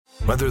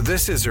Whether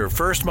this is her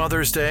first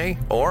Mother's Day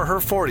or her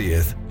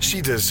 40th, she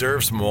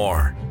deserves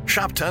more.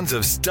 Shop tons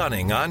of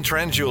stunning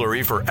on-trend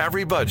jewelry for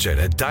every budget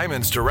at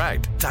Diamonds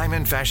Direct.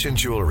 Diamond fashion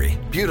jewelry,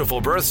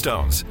 beautiful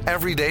birthstones,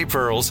 everyday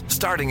pearls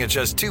starting at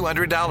just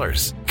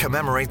 $200.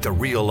 Commemorate the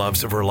real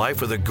loves of her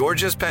life with a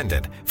gorgeous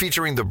pendant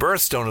featuring the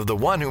birthstone of the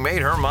one who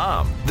made her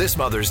mom. This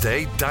Mother's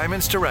Day,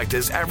 Diamonds Direct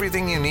is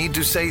everything you need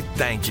to say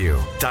thank you.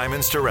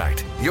 Diamonds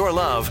Direct. Your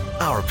love,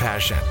 our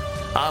passion.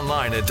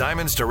 Online at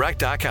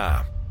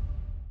diamondsdirect.com.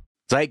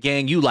 Zeit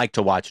Gang, you like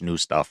to watch new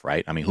stuff,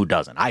 right? I mean, who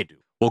doesn't? I do.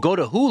 Well, go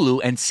to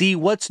Hulu and see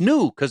what's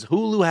new, because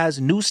Hulu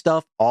has new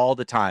stuff all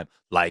the time,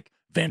 like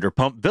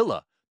Vanderpump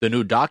Villa, the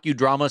new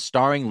docudrama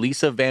starring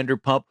Lisa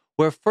Vanderpump,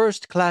 where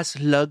first-class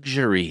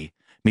luxury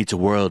meets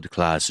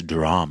world-class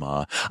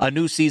drama. A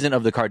new season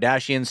of The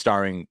Kardashians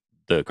starring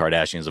the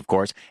Kardashians, of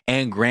course,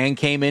 and Grand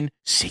Cayman,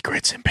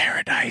 Secrets in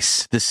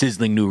Paradise, the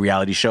sizzling new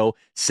reality show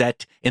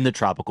set in the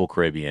tropical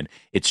Caribbean.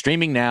 It's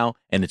streaming now,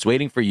 and it's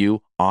waiting for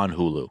you on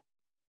Hulu.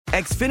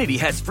 Xfinity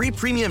has free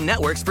premium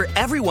networks for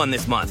everyone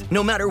this month,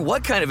 no matter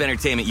what kind of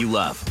entertainment you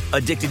love.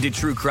 Addicted to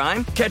true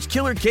crime? Catch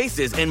killer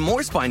cases and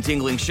more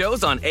spine-tingling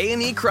shows on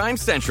A&E Crime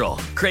Central.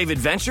 Crave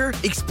adventure?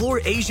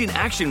 Explore Asian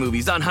action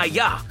movies on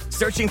Hayya.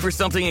 Searching for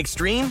something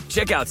extreme?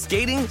 Check out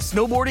skating,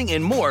 snowboarding,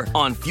 and more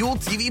on Fuel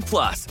TV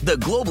Plus, the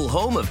global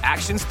home of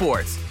action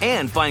sports.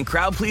 And find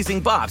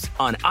crowd-pleasing bops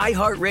on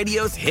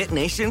iHeartRadio's Hit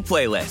Nation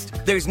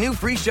playlist. There's new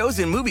free shows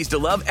and movies to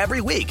love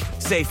every week.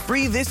 Say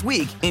free this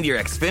week in your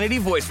Xfinity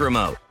voice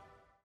remote.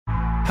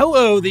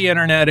 Hello, the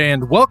internet,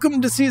 and welcome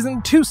to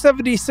season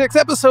 276,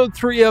 episode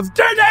 3 of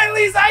The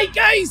Daily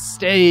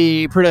Zeitgeist,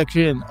 a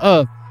production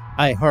of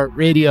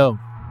iHeartRadio.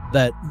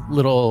 That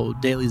little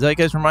Daily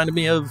Zeitgeist reminded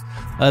me of,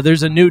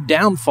 there's a new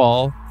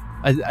Downfall.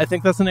 I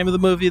think that's the name of the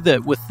movie,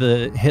 that with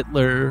the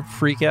Hitler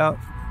freak out.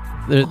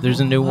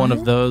 There's a new one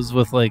of those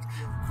with, like,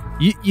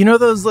 you know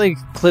those, like,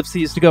 clips that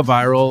used to go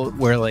viral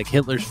where, like,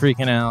 Hitler's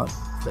freaking out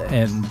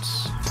and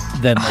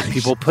then, like,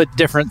 people put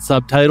different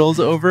subtitles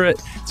over it.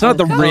 It's not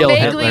the real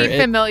Hitler. Vaguely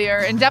familiar,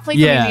 and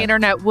definitely something the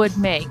internet would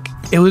make.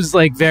 It was,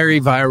 like,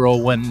 very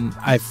viral when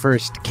I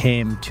first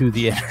came to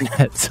the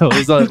internet, so it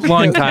was a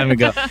long time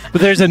ago.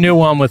 But there's a new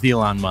one with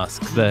Elon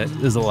Musk that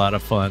is a lot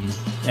of fun.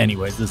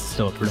 Anyways, this is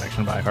still a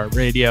production by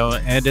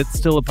iHeartRadio, and it's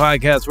still a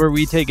podcast where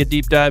we take a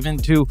deep dive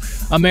into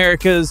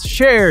America's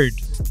shared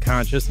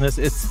consciousness.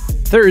 It's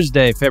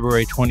Thursday,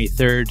 February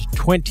 23rd,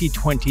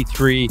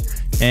 2023,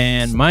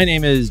 and my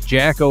name is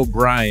Jack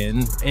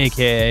O'Brien,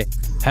 a.k.a.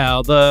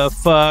 How the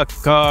fuck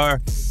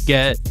car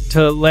get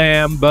to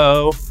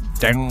Lambo?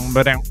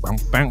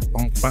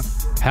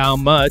 How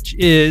much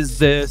is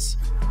this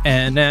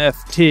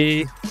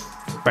NFT?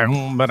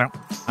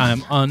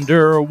 I'm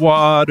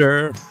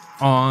underwater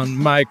on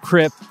my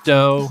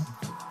crypto.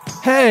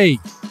 Hey,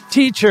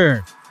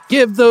 teacher,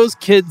 give those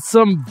kids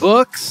some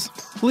books,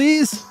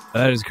 please.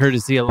 That is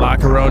courtesy of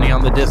Lockeroni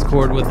on the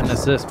Discord with an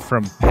assist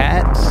from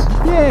Pat.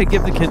 Yeah,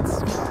 give the kids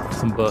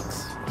some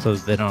books so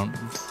that they don't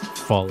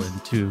fall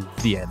into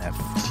the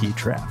NFT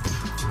trap.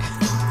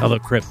 Although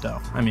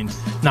crypto, I mean,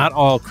 not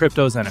all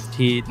crypto is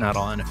NFT, not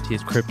all NFT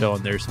is crypto,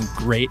 and there's some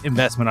great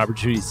investment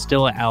opportunities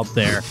still out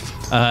there,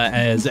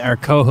 as our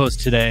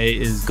co-host today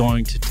is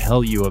going to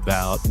tell you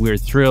about. We're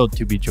thrilled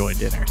to be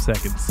joined in our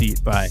second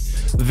seat by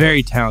a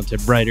very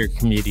talented writer,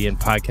 comedian,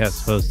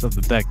 podcast host of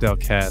the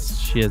Bechdel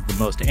Cast. She has the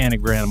most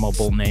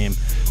anagrammable name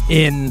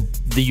in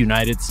the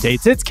United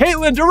States. It's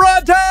Caitlin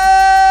Durante!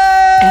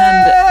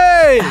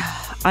 And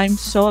I'm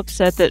so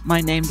upset that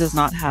my name does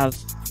not have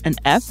an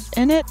F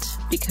in it,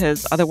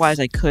 because otherwise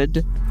I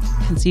could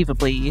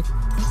conceivably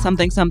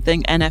something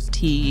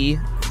NFT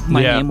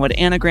my name would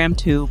anagram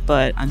to,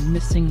 but I'm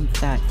missing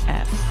that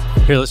F.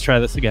 Here, let's try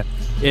this again.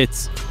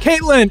 It's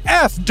Caitlin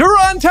F.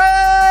 Durante!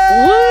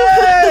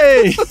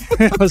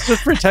 Let's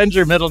just pretend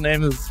your middle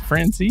name is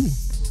Francine.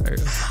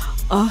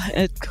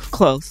 It's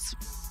close.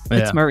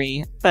 It's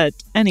Marie. But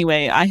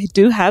anyway, I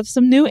do have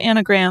some new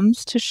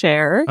anagrams to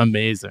share.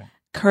 Amazing.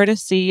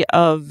 Courtesy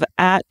of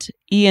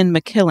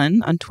 @IanMcKillen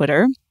on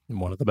Twitter.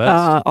 One of the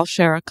best. I'll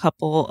share a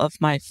couple of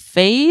my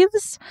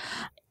faves.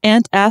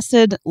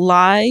 Antacid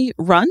Lie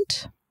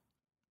Runt.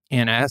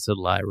 Antacid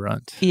Lie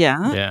Runt.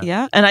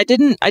 Yeah. And I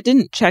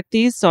didn't check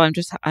these, so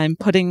I'm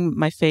putting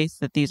my faith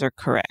that these are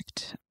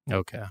correct.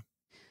 Okay.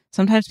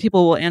 Sometimes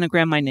people will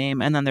anagram my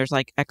name and then there's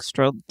like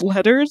extra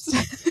letters.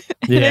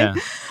 Yeah.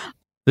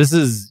 This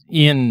is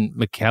Ian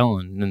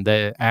McKellen, and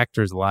the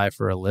actors lie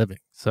for a living.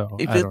 So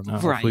I don't know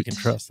if we can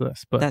trust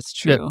this, but that's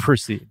true. Yeah,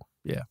 proceed.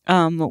 Yeah.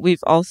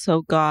 We've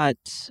also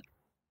got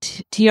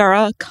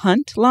Tiara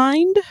Cunt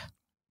Lined.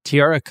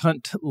 Tiara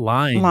Cunt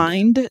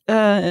Lined.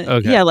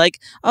 Okay. Yeah, like,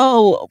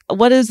 oh,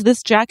 what is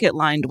this jacket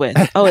lined with?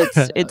 Oh,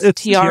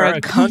 it's Tiara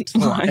Cunt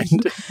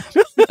Lined.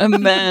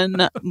 And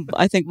then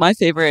I think my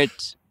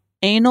favorite,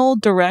 Anal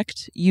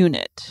Direct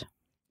Unit.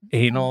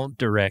 Anal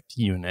Direct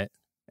Unit.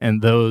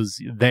 And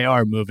they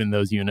are moving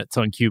those units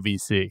on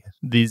QVC.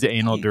 These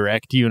anal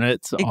direct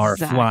units are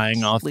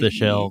flying off the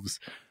shelves.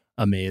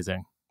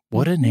 Amazing.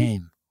 What a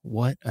name.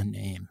 What a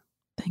name.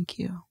 Thank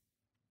you.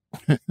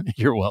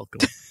 You're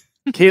welcome.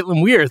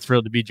 Caitlin, we are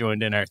thrilled to be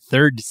joined in our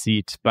third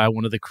seat by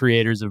one of the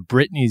creators of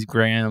Britney's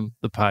Gram,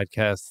 the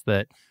podcast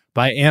that,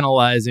 by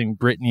analyzing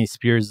Britney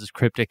Spears'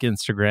 cryptic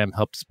Instagram,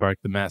 helped spark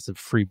the massive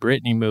Free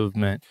Britney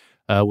movement.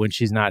 When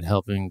she's not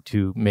helping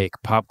to make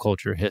pop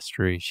culture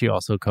history, she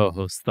also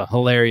co-hosts the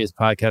hilarious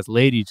podcast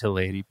Lady to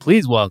Lady.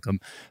 Please welcome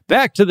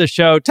back to the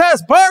show,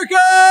 Tess Parker!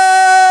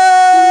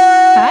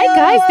 Hi,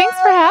 guys. Thanks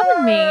for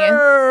having me.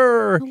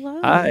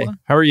 Hello. Hi.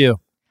 How are you?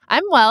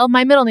 I'm well.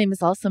 My middle name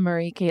is also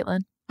Marie,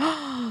 Caitlin.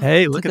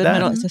 Hey, look at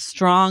that. It's a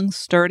strong,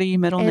 sturdy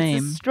middle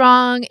name. It's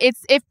strong. It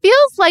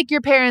feels like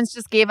your parents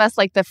just gave us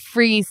like the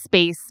free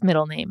space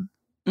middle name.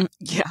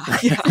 Yeah.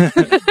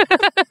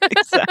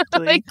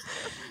 Exactly. Like,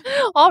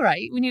 all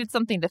right. We needed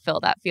something to fill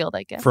that field,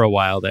 I guess. For a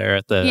while there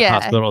at the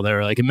hospital, they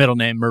were like a middle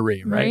name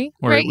Marie, right?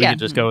 Or right, we could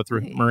just go with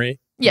Marie.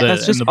 Yeah.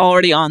 That's just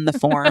already on the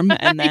form.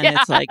 And then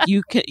it's like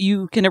you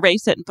can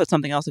erase it and put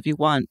something else if you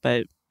want,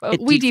 but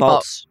it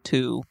defaults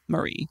to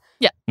Marie.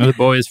 Yeah. The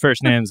boy's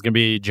first name is going to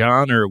be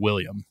John or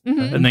William.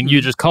 Mm-hmm. And then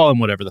you just call him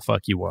whatever the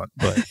fuck you want.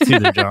 But it's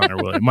either John or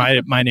William.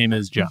 My name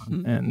is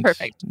John. And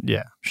perfect.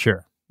 Yeah,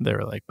 sure. They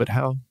were like, but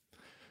how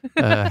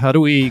do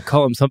we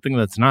call him something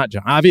that's not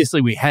John?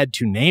 Obviously, we had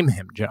to name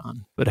him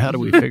John. But how do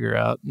we figure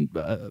out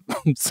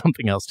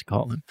something else to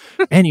call him?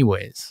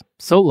 Anyways,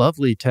 so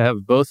lovely to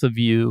have both of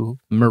you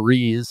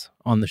Maries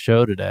on the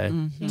show today.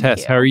 Mm-hmm.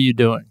 Tess, how are you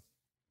doing?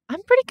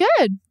 I'm pretty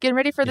good. Getting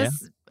ready for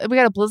this. We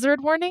got a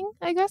blizzard warning,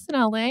 I guess, in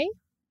LA.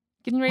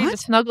 Getting ready to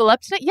snuggle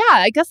up tonight. Yeah,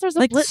 I guess there's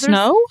a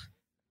snow?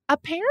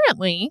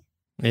 Apparently.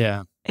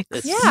 Yeah.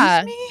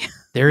 Excuse me?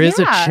 There is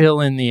a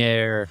chill in the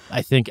air.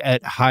 I think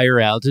at higher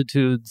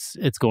altitudes,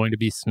 it's going to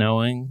be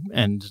snowing.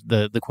 And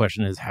the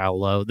question is how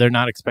low. They're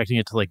not expecting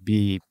it to like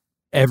be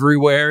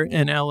everywhere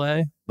in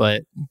LA,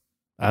 but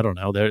I don't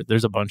know.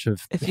 There's a bunch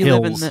of if you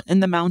hills. live in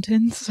the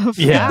mountains.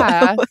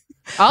 Yeah.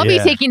 I'll be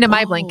taking to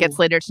my blankets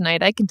later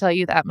tonight. I can tell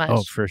you that much.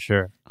 Oh, for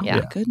sure. Oh,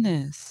 my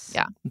goodness.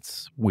 Yeah.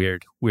 It's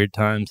weird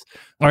times.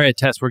 All right,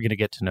 Tess, we're going to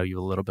get to know you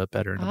a little bit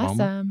better in a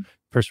moment.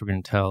 First, we're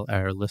going to tell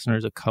our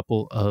listeners a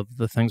couple of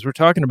the things we're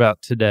talking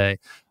about today.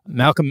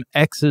 Malcolm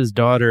X's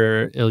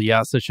daughter,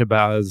 Ilyasa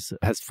Shabazz,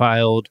 has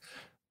filed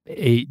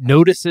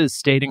notices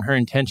stating her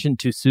intention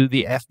to sue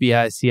the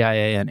FBI,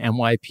 CIA, and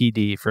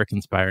NYPD for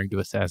conspiring to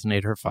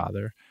assassinate her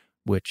father,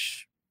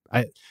 which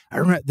I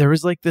remember there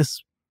was like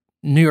this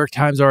New York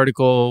Times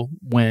article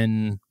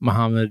when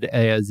Muhammad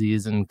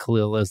Aziz and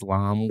Khalil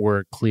Islam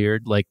were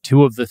cleared, like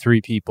two of the three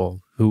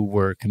people who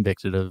were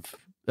convicted of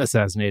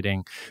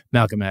assassinating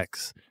Malcolm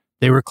X,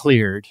 they were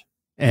cleared.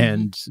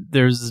 And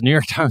there's this New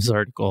York Times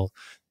article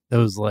that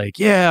was like,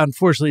 yeah,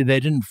 unfortunately, they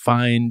didn't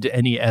find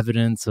any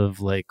evidence of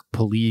like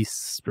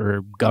police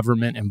or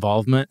government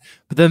involvement.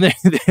 But then they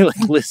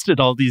like listed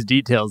all these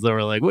details that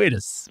were like, what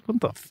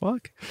the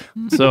fuck?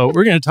 So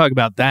we're going to talk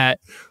about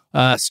that.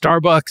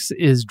 Starbucks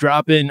is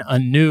dropping a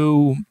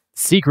new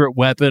secret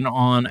weapon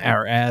on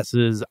our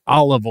asses,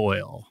 olive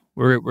oil.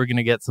 We're going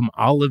to get some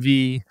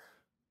olivey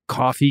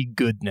coffee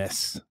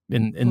goodness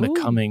in the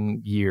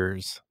coming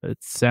years. It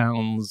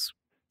sounds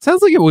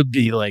like it would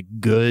be like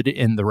good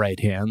in the right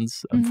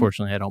hands.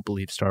 Unfortunately, I don't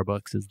believe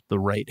Starbucks is the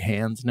right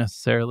hands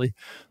necessarily.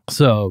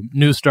 So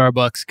new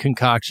Starbucks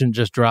concoction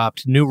just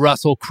dropped. New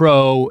Russell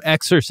Crowe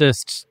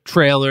Exorcist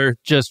trailer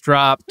just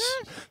dropped.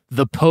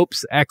 The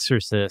Pope's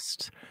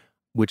Exorcist,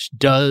 which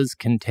does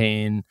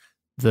contain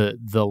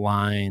the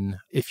line,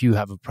 if you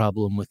have a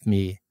problem with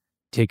me,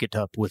 take it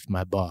up with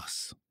my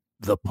boss,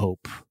 the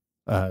Pope.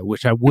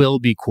 Which I will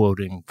be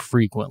quoting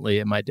frequently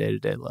in my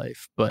day-to-day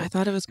life. But I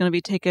thought it was going to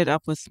be take it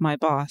up with my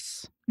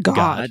boss.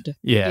 God.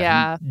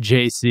 Yeah.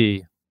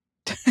 JC.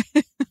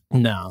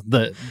 No,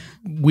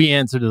 we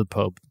answer to the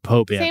Pope. The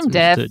Pope answers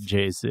to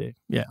JC.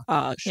 Yeah.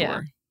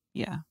 Sure.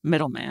 Yeah.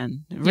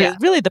 Middleman.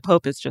 Really, the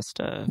Pope is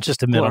just a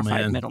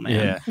middleman.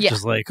 Yeah.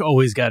 Just like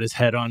always got his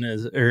hand on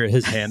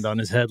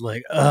his head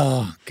like,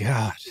 oh,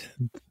 God.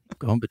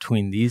 Going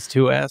between these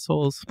two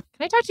assholes.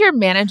 Can I talk to your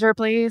manager,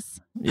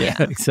 please?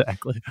 Yeah,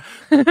 exactly.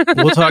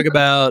 We'll talk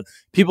about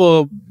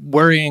people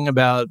worrying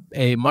about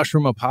a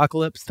mushroom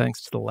apocalypse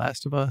thanks to The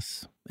Last of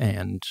Us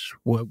and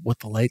what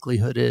the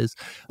likelihood is.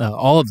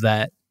 All of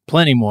that,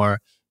 plenty more.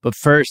 But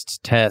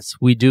first, Tess,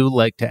 we do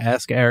like to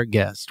ask our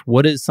guest,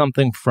 what is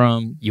something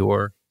from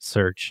your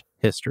search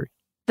history?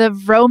 The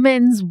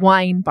Romans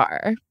Wine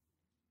Bar.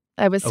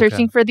 I was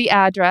searching for the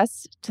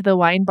address to the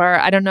wine bar.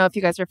 I don't know if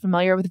you guys are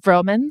familiar with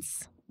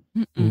Romans.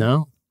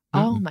 No.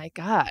 Oh my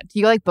God. Do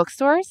you like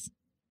bookstores?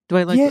 Do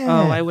I like? Yeah.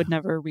 Oh, I would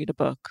never read a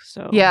book.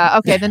 So yeah.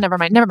 Okay. Then never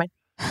mind.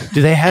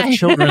 Do they have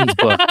children's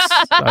books?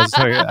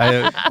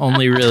 I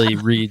only really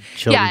read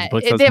children's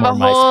books. That's they have more a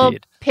my whole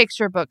speed.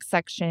 picture book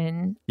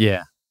section.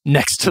 Yeah.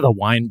 Next to the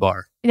wine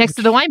bar.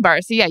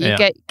 So you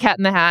get Cat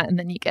in the Hat and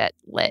then you get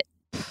lit.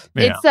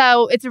 Yeah.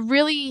 It's a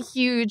really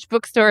huge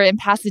bookstore in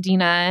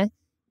Pasadena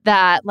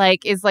that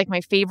is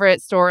my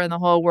favorite store in the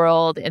whole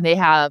world. And they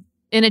have,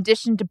 in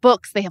addition to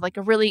books, they have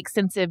a really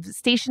extensive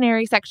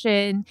stationery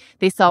section.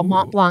 They sell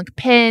Mont Blanc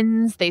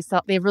pens. They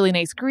have really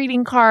nice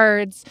greeting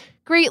cards,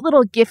 great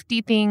little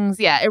gifty things.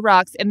 Yeah, it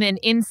rocks. And then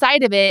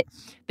inside of it,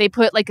 they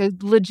put like a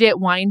legit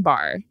wine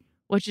bar,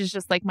 which is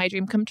just like my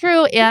dream come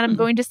true. And I'm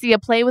going to see a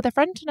play with a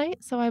friend tonight.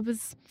 So I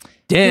was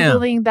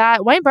Googling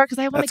that wine bar because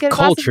I want to get a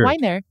glass of wine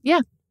there.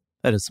 Yeah.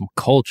 That is some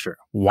culture.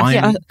 Wine.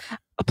 Yeah.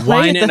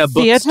 Wine in a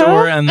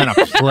bookstore and then a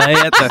play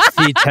at the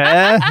theater.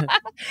 I kind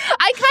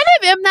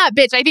of am that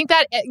bitch. I think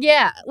that,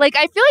 like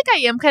I feel like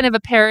I am kind of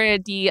a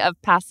parody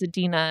of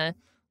Pasadena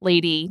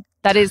lady.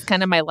 That is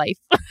kind of my life.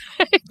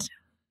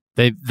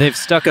 They've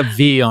stuck a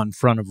V on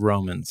front of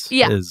Romans.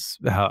 Yeah. Is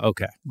how,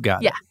 okay,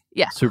 got it.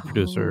 Yeah. Super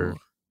producer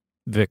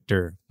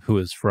Victor, who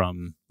is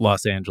from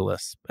Los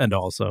Angeles and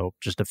also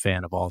just a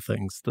fan of all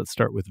things that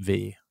start with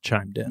V,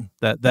 chimed in.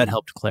 That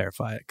helped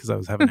clarify it because I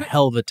was having a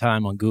hell of a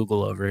time on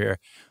Google over here.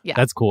 Yeah.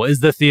 That's cool.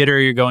 Is the theater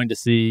you're going to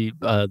see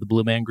the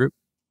Blue Man Group?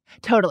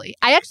 Totally.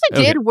 I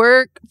actually did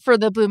work for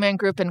the Blue Man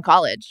Group in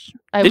college.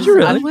 Did you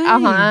really?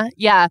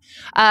 Yeah.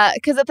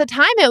 Because at the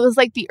time it was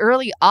like the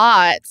early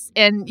aughts,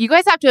 and you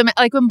guys have to admit,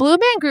 like when Blue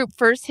Man Group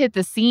first hit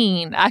the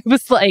scene, I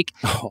was like,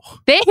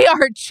 they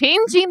are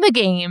changing the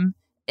game,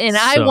 and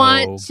I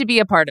want to be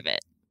a part of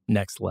it.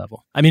 Next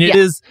level. I mean, it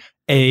is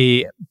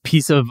a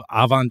piece of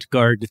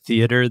avant-garde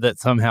theater that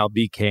somehow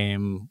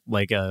became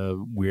like a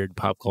weird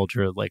pop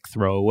culture like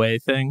throwaway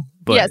thing.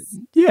 But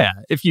yeah,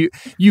 if you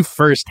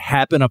first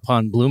happen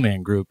upon Blue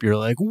Man Group, you're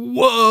like,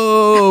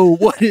 whoa,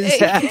 what is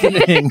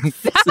happening?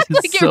 Exactly.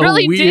 This is so it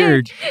really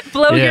weird. Did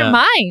blow your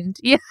mind.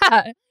 Yeah.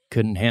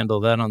 Couldn't handle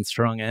that on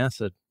strong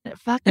acid.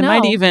 It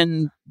might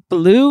even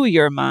blew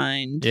your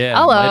mind.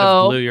 Yeah, it might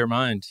have blew your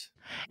mind.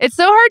 It's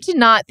so hard to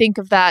not think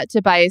of that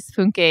Tobias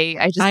Funke.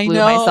 I just blew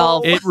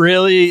myself. It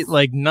really,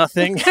 like,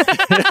 nothing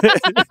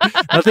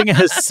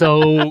has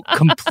so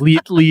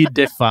completely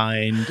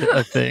defined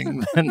a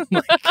thing than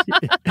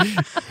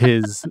like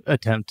his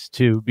attempt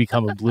to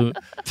become a bloomin'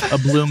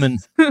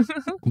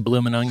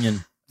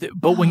 onion.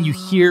 But when you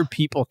hear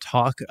people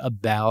talk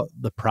about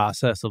the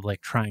process of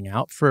like trying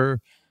out to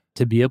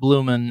be a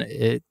bloomin',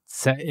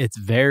 it's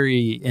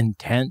very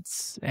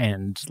intense,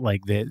 and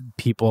like the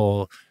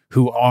people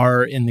who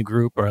are in the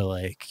group are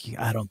like,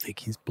 I don't think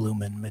he's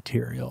bloomin'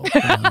 material.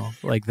 You know?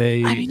 Like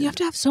I mean, you have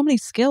to have so many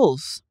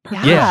skills.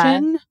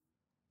 Percussion.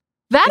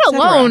 That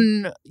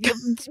alone,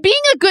 being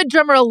a good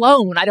drummer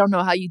alone, I don't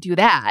know how you do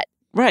that.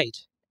 Right.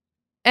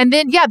 And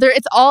then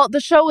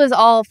the show is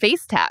all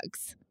face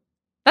tags.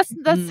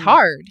 That's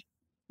hard.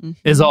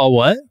 Is all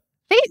what?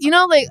 You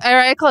know, like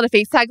I call it a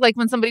face tag, like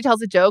when somebody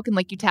tells a joke and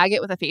like you tag it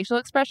with a facial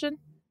expression.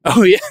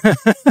 Oh yeah,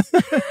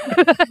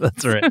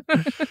 that's right.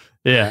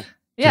 Yeah.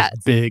 Yeah.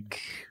 Just big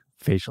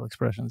facial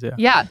expressions. Yeah.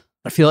 Yeah.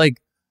 I feel like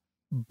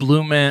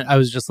Blue Man, I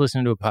was just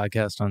listening to a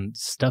podcast on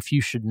stuff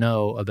you should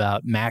know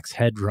about Max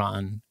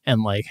Headroom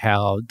and like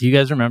how, do you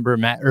guys remember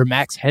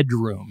Max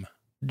Headroom?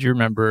 Do you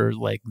remember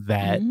like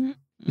that? He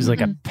was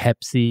like a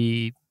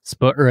Pepsi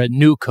or a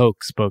New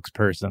Coke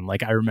spokesperson.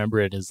 Like I remember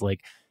it as like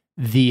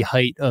the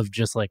height of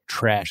just like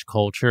trash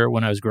culture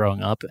when I was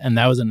growing up. And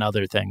that was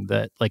another thing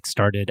that like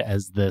started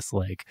as this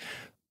like,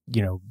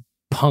 you know,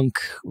 punk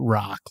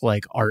rock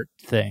like art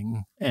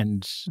thing,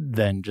 and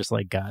then just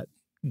like got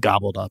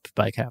gobbled up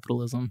by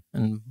capitalism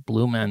and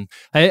Blue Men.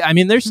 I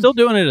mean, they're still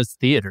doing it as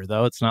theater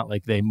though. It's not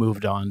like they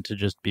moved on to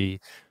just be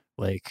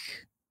like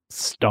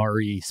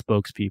starry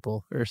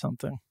spokespeople or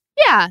something.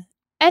 Yeah.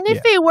 And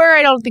if they were,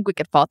 I don't think we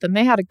could fault them.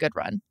 They had a good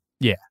run.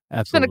 Yeah,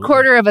 absolutely. It's been a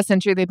quarter of a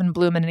century they've been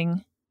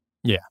blooming.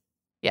 Yeah.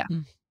 Yeah.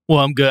 Well,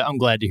 I'm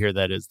glad to hear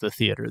that is the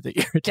theater that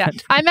you're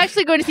attending. I'm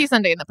actually going to see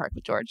Sunday in the Park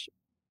with George.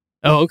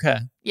 Oh, okay.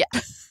 Yeah.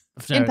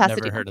 I've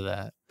never heard of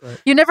that.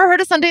 But... You never heard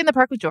of Sunday in the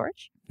Park with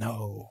George?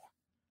 No.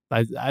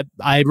 I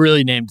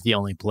really named the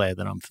only play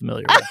that I'm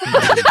familiar with.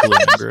 I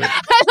love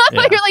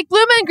how you're like,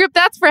 Blue Man Group,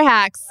 that's for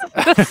hacks.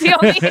 That's the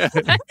only,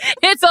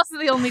 it's also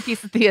the only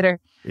piece of theater.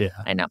 Yeah.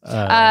 I know.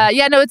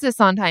 No, it's a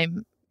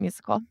Sondheim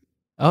musical.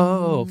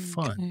 Oh,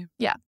 fun. Okay.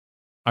 Yeah.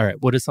 All right.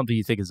 What is something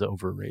you think is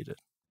overrated?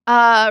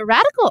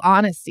 Radical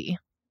honesty.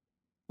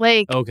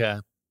 Like, okay.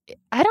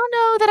 I don't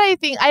know that I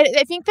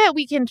think that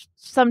we can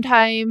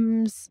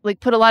sometimes like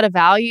put a lot of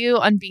value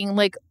on being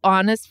like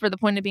honest for the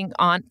point of being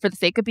for the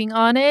sake of being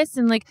honest.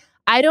 And like,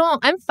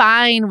 I'm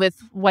fine with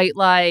white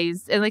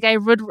lies. And like, I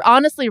would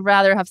honestly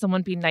rather have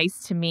someone be nice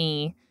to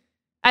me.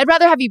 I'd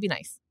rather have you be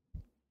nice.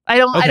 I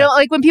don't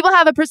like when people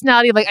have a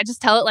personality of like, I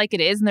just tell it like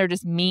it is and they're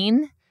just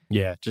mean.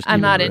 Yeah.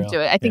 I'm not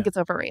into it. I think it's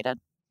overrated.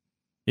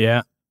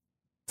 Yeah.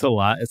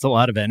 It's a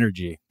lot of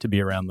energy to be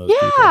around those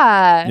people.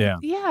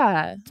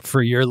 Yeah.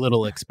 For your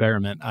little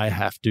experiment, I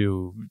have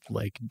to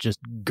like just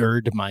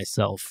gird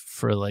myself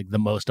for like the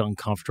most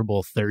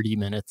uncomfortable 30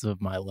 minutes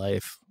of my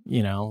life,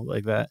 you know,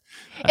 like that.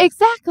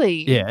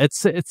 Exactly.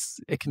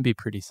 It can be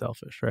pretty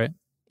selfish, right?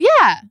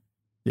 Yeah.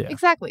 Yeah.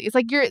 Exactly. It's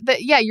like you're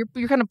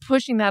kind of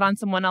pushing that on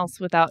someone else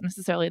without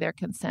necessarily their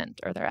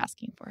consent or they're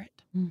asking for it.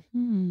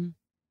 Mm-hmm.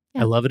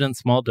 Yeah. I love it in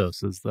small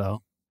doses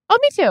though. Oh,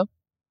 me too.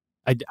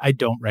 I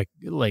don't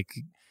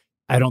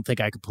I don't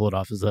think I could pull it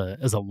off as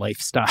a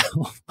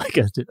lifestyle, like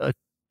a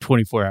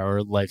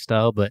 24-hour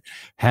lifestyle, but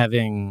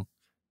having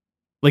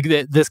Like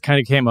this kind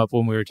of came up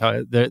when we were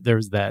talking. There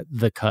was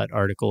the Cut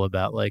article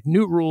about like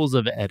new rules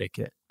of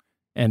etiquette,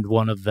 and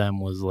one of them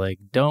was like,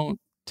 don't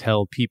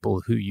tell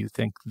people who you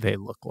think they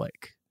look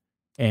like.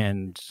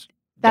 And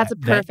that's a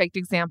perfect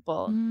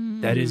example.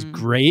 That is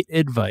great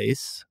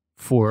advice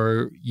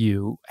for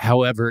you.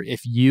 However,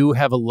 if you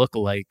have a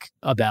lookalike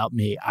about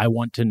me, I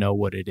want to know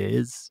what it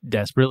is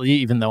desperately,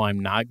 even though I'm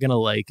not gonna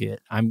like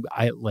it.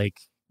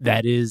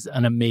 That is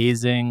an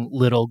amazing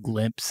little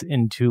glimpse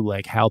into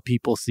like how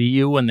people see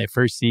you when they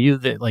first see you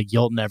that like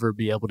you'll never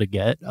be able to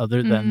get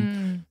other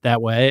than that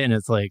way. And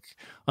it's like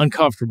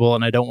uncomfortable,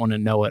 and I don't want to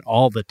know it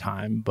all the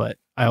time, but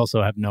I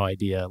also have no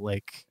idea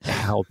like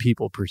how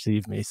people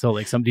perceive me. So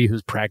like somebody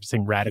who's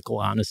practicing radical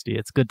honesty,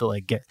 it's good to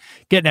like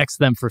get next to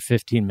them for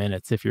 15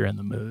 minutes if you're in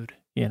the mood,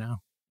 you know?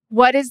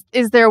 What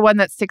is there one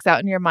that sticks out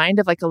in your mind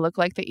of like a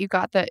lookalike that you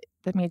got that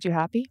made you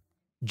happy?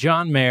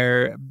 John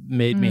Mayer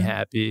made me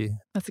happy.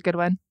 That's a good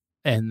one.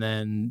 And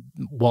then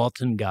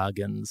Walton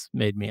Goggins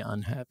made me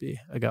unhappy.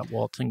 I got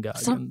Walton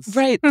Goggins.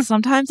 Right.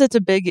 Sometimes it's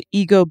a big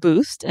ego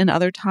boost, and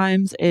other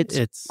times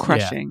it's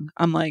crushing.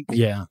 Yeah. I'm like,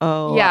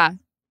 oh, yeah.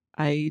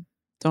 I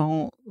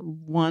don't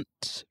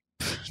want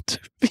to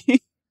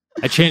be.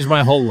 I changed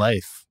my whole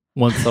life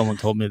once someone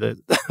told me that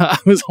I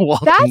was a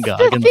Walton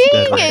Goggins. That's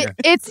the thing.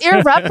 It's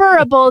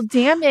irreparable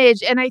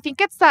damage. And I think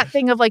it's that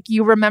thing of like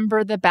you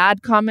remember the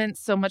bad comments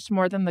so much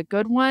more than the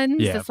good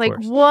ones. Yeah, it's like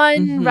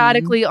one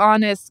radically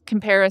honest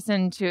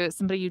comparison to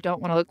somebody you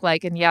don't want to look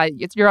like. And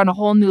you're on a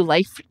whole new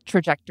life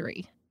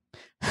trajectory.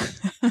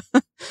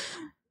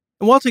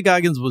 Walton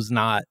Goggins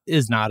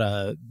is not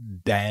a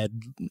bad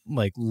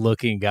like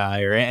looking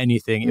guy or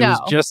anything. It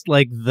was just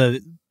like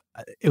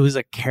it was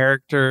a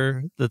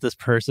character that this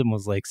person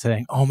was like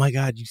saying, oh my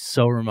God, you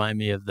so remind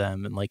me of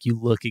them. And like, you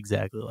look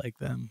exactly like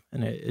them.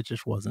 And it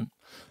just wasn't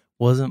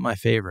my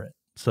favorite.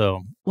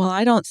 So, well,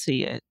 I don't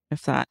see it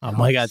if that. Oh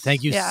my God.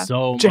 Thank you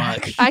so much.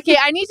 Okay.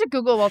 I need to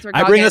Google Walter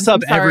Goggins. I bring this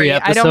up every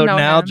episode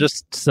now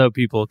just so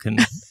people can,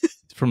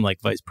 from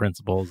like vice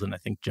principals and I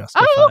think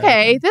Justify. Oh,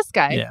 okay. This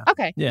guy. Yeah.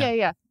 Okay.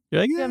 Yeah.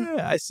 You're like,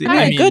 yeah, I see.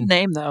 I mean, good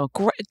name though.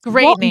 Great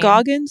Walton name.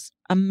 Goggins,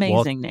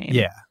 amazing name.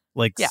 Yeah.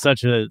 Like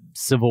such a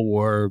Civil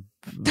War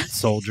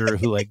soldier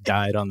who like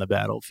died on the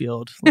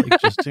battlefield.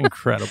 Like just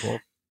incredible.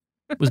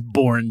 Was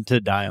born to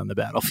die on the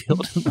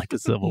battlefield in like a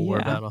Civil War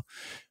battle.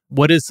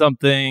 What is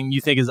something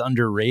you think is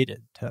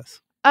underrated,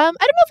 Tess? I don't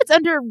know if it's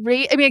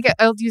underrated. I mean,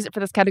 I'll use it for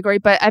this category,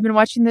 but I've been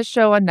watching this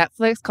show on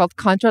Netflix called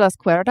Contra las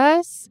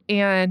Cuerdas,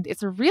 and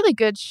it's a really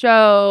good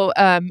show.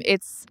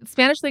 It's a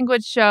Spanish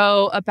language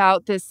show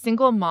about this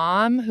single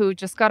mom who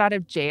just got out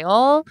of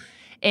jail.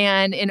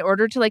 And in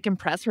order to like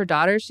impress her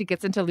daughter, she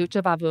gets into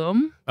Lucha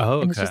Vavoom. Oh,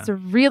 okay. And it's just a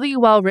really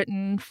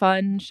well-written,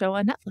 fun show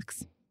on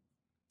Netflix.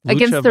 Lucha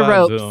Against the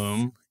Vavoom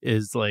Ropes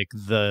is like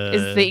is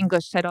the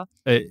English title.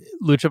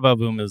 Lucha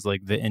Vavoom is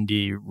like the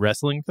indie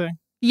wrestling thing?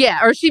 Yeah,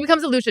 or she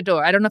becomes a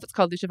luchador. I don't know if it's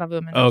called Lucha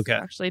Vavoom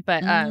actually,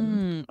 but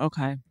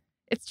okay.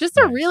 It's just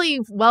a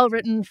really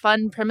well-written,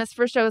 fun premise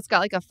for a show. It's got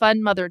like a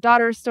fun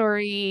mother-daughter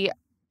story.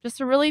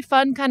 Just a really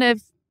fun kind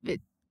of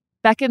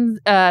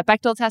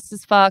Bechdel test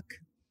as fuck.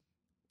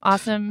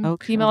 Awesome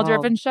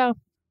female-driven show.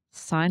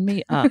 Sign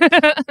me up.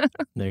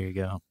 There you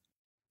go.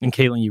 And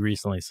Caitlin, you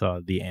recently saw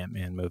the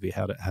Ant-Man movie.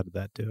 How did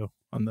that do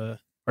on the?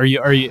 Are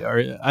you?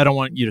 I don't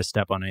want you to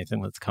step on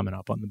anything that's coming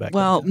up on the back.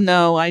 Well,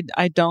 no,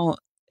 I don't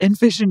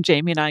envision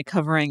Jamie and I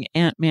covering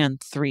Ant-Man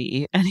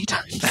 3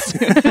 anytime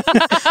soon.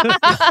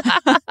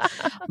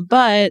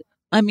 But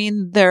I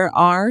mean, there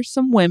are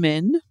some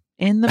women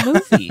in the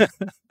movie.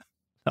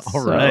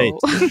 All right.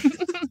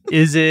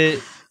 Is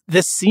it?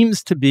 This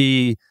seems to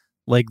be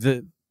like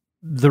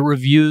the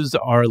reviews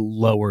are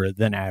lower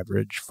than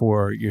average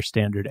for your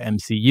standard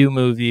MCU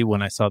movie.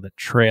 When I saw the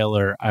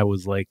trailer, I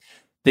was like,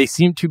 they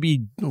seem to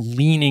be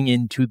leaning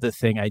into the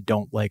thing I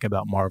don't like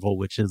about Marvel,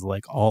 which is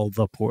like all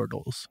the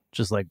portals,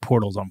 just like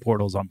portals on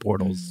portals on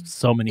portals.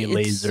 So many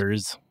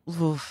lasers.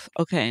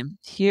 Okay.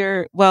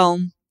 Here, well,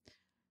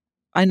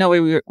 I know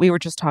we were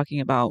just talking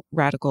about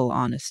radical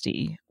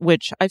honesty,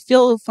 which I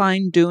feel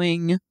fine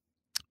doing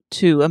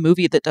to a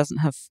movie that doesn't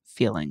have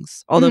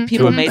feelings. Although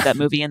people made that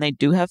movie and they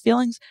do have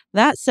feelings.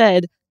 That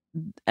said,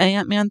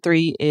 Ant-Man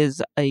 3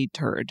 is a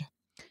turd.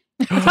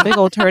 It's a big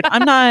old turd.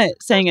 I'm not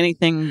saying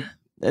anything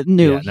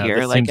new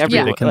here. Like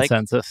the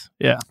consensus.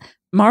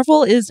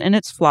 Marvel is in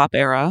its flop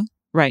era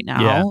right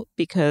now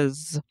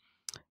because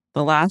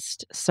the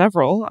last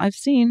several I've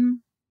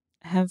seen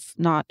have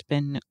not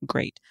been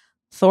great.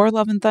 Thor: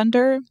 Love and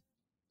Thunder,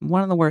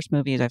 one of the worst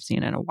movies I've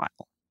seen in a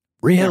while.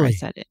 Really? I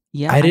said it.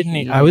 Yeah. I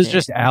didn't. I was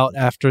just out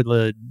after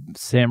the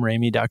Sam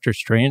Raimi Doctor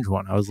Strange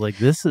one. I was like,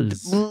 this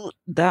is.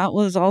 That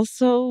was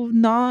also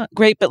not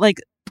great, but like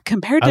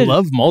compared to. I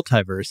love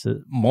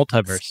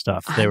multiverse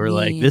stuff. They were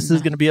like, this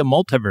is going to be a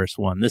multiverse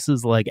one. This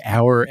is like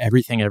our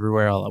Everything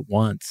Everywhere All at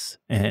Once.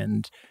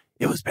 And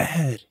it was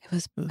bad. It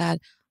was bad.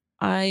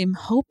 I'm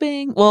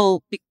hoping.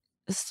 Well,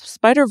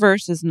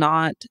 Spider-Verse is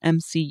not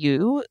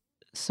MCU.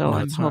 So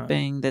I'm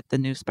hoping that the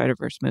new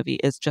Spider-Verse movie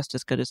is just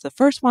as good as the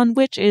first one,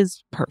 which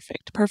is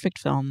perfect. Perfect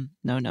film,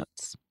 no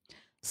notes.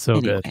 So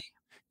good.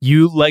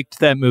 You liked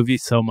that movie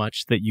so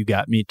much that you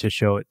got me to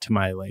show it to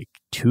my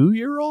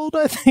 2-year-old,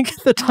 I think,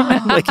 at the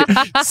time.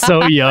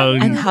 So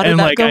young. And how did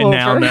that go I over?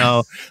 now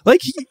know.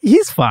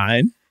 He's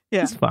fine.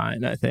 Yeah. He's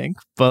fine, I think.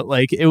 But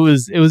it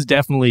was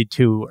definitely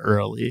too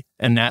early.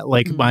 And that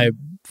my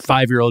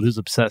 5-year-old who's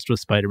obsessed with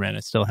Spider-Man, I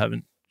still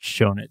haven't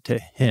shown it to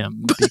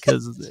him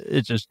because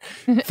it just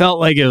felt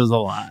like it was a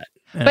lot.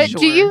 But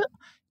do you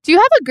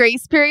have a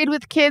grace period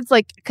with kids?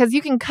 Because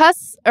you can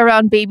cuss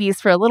around babies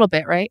for a little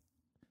bit, right?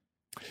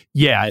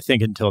 Yeah, I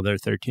think until their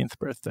 13th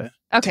birthday.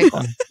 Okay,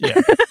 cool. Yeah,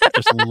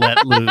 just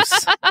let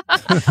loose.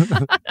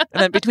 And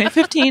then between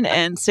 15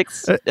 and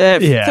 6,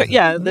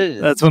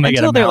 that's when they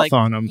get a mouth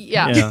on them.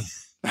 Yeah.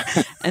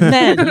 And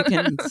then you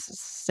can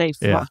say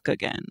fuck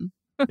again.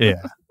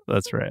 Yeah,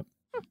 that's right.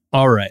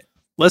 All right,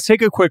 let's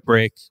take a quick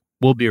break.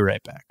 We'll be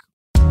right back.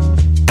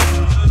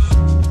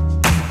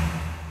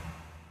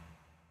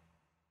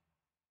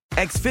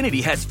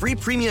 Xfinity has free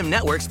premium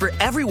networks for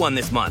everyone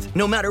this month,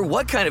 no matter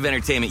what kind of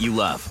entertainment you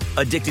love.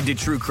 Addicted to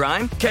true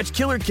crime? Catch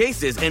killer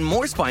cases and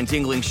more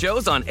spine-tingling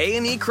shows on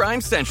A&E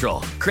Crime Central.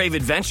 Crave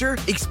adventure?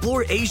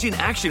 Explore Asian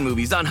action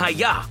movies on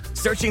Hi-Ya.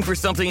 Searching for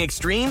something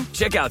extreme?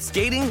 Check out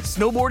skating,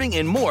 snowboarding,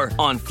 and more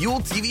on Fuel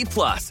TV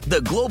Plus,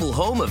 the global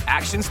home of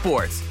action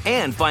sports.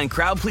 And find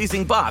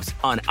crowd-pleasing bops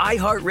on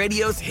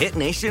iHeartRadio's Hit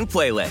Nation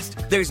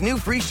playlist. There's new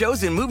free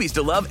shows and movies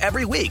to love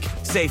every week.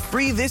 Say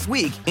free this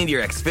week in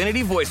your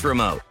Xfinity voice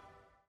remote.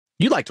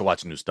 You like to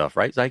watch new stuff,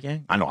 right,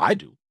 Zygang? I know I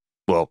do.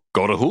 Well,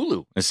 go to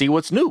Hulu and see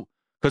what's new.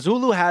 Because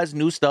Hulu has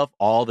new stuff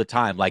all the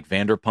time, like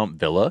Vanderpump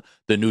Villa,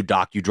 the new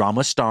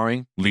docudrama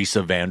starring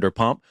Lisa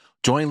Vanderpump.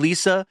 Join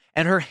Lisa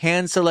and her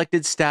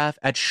hand-selected staff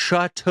at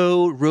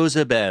Chateau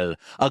Rosabelle,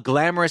 a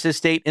glamorous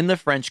estate in the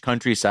French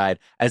countryside,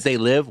 as they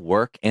live,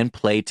 work, and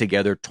play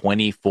together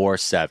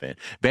 24/7.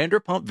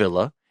 Vanderpump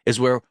Villa is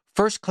where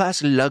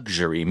first-class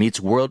luxury meets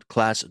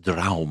world-class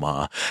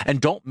drama.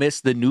 And don't miss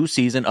the new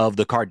season of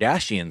The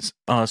Kardashians,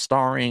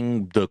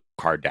 starring the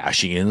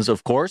Kardashians,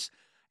 of course.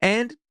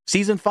 And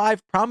Season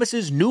 5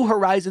 promises new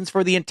horizons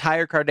for the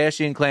entire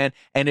Kardashian clan.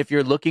 And if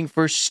you're looking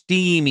for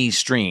steamy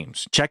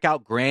streams, check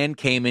out Grand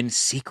Cayman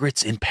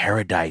Secrets in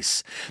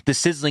Paradise, the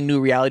sizzling new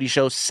reality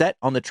show set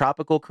on the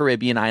tropical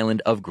Caribbean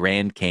island of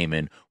Grand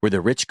Cayman, where the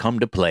rich come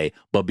to play.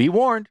 But be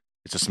warned,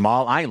 it's a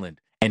small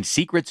island, and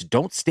secrets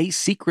don't stay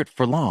secret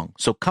for long.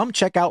 So come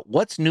check out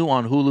what's new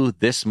on Hulu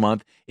this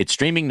month. It's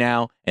streaming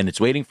now, and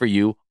it's waiting for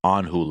you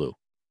on Hulu.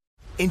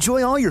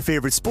 Enjoy all your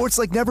favorite sports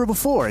like never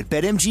before at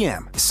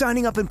BetMGM.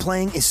 Signing up and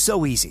playing is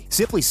so easy.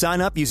 Simply sign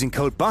up using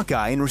code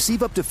Buckeye and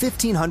receive up to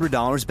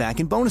 $1,500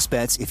 back in bonus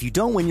bets if you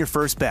don't win your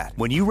first bet.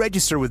 When you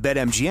register with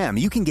BetMGM,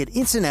 you can get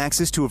instant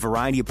access to a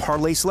variety of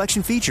parlay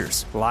selection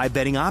features, live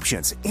betting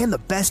options, and the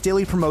best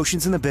daily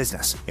promotions in the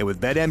business. And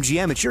with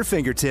BetMGM at your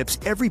fingertips,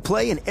 every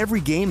play and every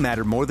game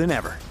matter more than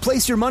ever.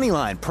 Place your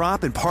moneyline,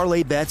 prop, and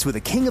parlay bets with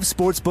the king of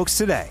sportsbooks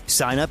today.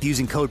 Sign up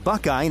using code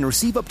Buckeye and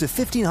receive up to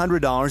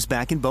 $1,500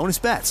 back in bonus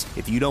bets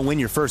if you don't win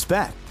your first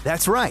bet.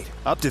 That's right,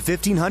 up to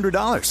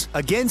 $1,500.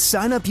 Again,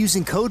 sign up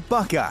using code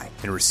Buckeye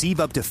and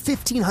receive up to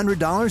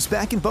 $1,500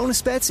 back in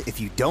bonus bets if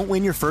you don't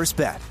win your first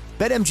bet.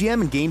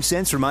 BetMGM and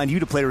GameSense remind you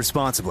to play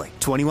responsibly.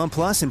 21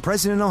 plus and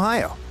present in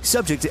Ohio.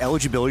 Subject to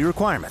eligibility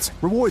requirements.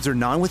 Rewards are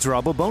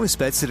non-withdrawable bonus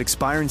bets that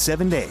expire in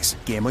 7 days.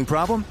 Gambling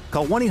problem?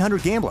 Call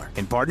 1-800-GAMBLER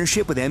in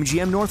partnership with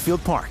MGM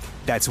Northfield Park.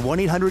 That's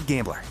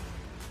 1-800-GAMBLER.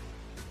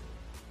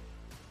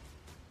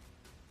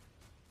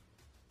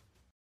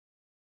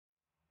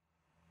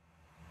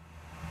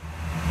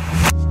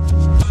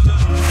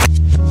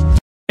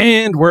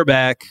 And we're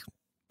back.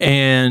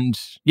 And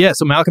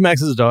so Malcolm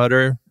X's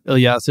daughter,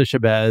 Ilyasah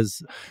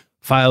Shabazz,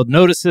 filed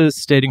notices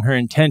stating her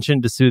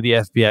intention to sue the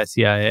FBI,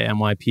 CIA,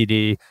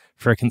 NYPD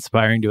for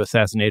conspiring to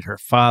assassinate her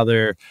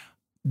father.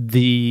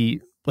 There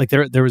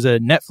was a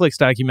Netflix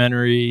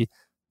documentary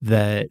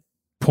that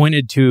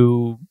pointed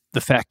to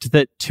the fact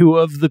that two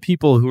of the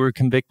people who were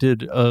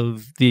convicted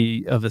of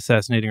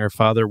assassinating her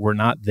father were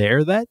not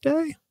there that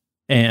day.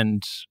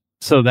 And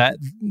so that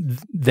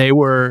they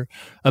were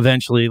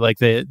eventually,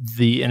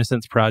 the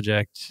Innocence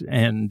Project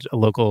and a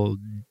local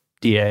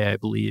DA, I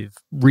believe,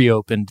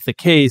 reopened the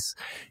case.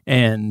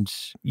 And,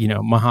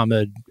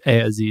 Muhammad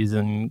Aziz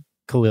and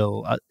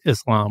Khalil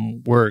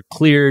Islam were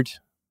cleared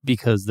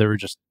because there were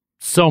just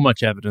so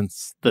much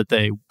evidence that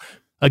they,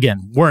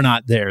 again, were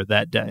not there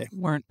that day.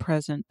 Weren't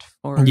present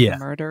for the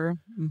murder.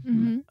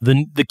 Mm-hmm.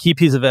 The key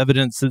piece of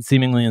evidence that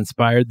seemingly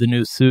inspired the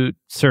new suit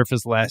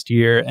surfaced last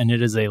year, and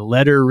it is a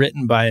letter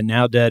written by a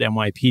now-dead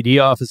NYPD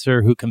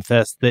officer who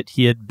confessed that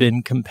he had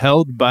been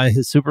compelled by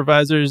his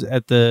supervisors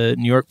at the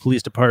New York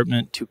Police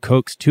Department to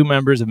coax two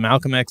members of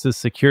Malcolm X's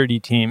security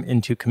team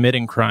into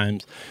committing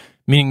crimes,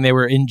 meaning they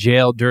were in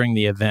jail during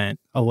the event,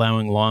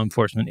 allowing law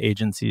enforcement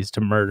agencies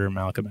to murder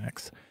Malcolm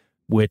X,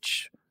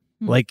 which,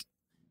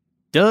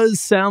 does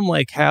sound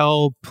like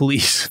how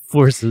police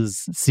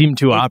forces seem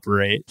to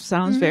operate.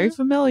 Sounds very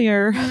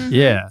familiar.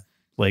 Yeah.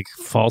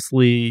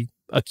 Falsely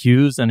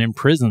accuse and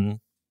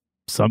imprison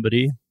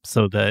somebody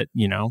so that,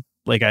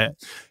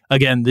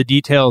 again, the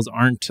details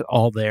aren't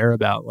all there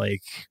about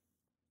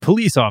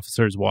police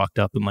officers walked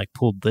up and like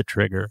pulled the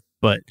trigger,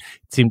 but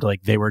it seemed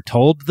like they were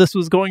told this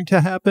was going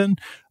to happen.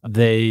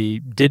 They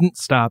didn't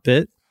stop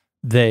it.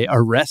 They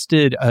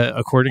arrested,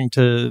 according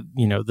to,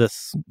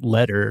 this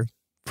letter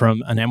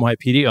from an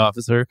NYPD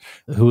officer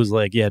who was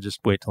like, yeah, just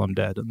wait till I'm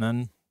dead and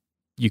then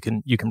you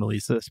can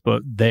release this.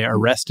 But they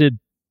arrested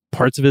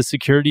parts of his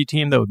security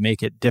team that would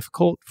make it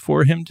difficult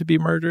for him to be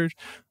murdered.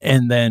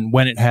 And then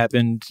when it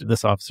happened,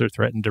 this officer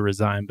threatened to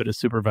resign, but his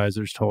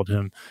supervisors told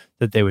him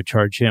that they would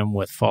charge him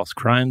with false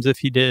crimes if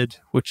he did,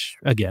 which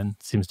again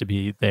seems to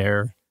be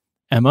their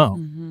MO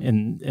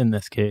in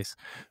this case.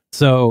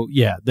 So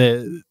yeah,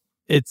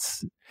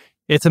 it's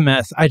a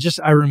mess.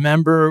 I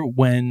remember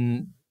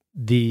when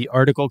the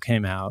article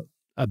came out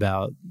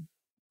about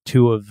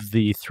 2 of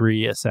the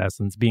 3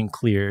 assassins being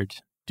cleared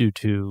due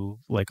to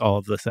like all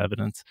of this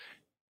evidence.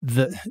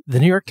 The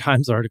New York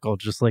Times article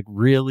just like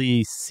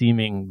really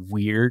seeming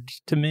weird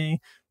to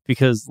me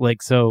because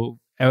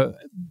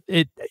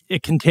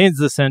it contains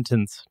the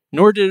sentence,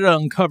 nor did it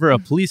uncover a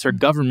police or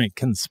government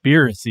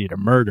conspiracy to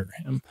murder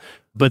him.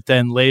 But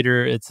then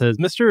later it says,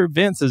 Mr.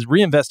 Vance's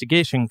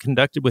reinvestigation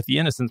conducted with the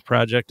Innocence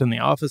Project and the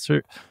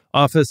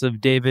Office of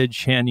David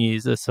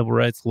Chanese, a civil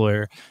rights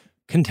lawyer,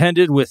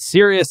 contended with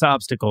serious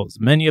obstacles,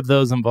 many of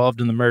those involved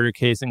in the murder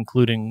case,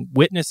 including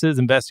witnesses,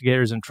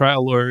 investigators, and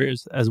trial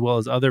lawyers, as well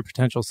as other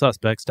potential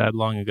suspects died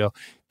long ago.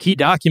 Key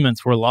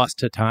documents were lost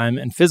to time,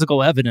 and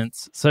physical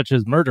evidence, such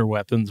as murder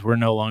weapons, were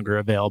no longer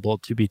available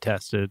to be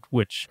tested,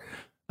 which,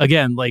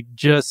 again,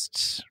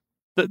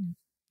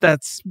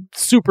 that's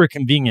super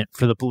convenient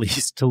for the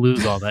police to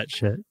lose all that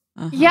shit.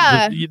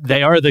 Yeah.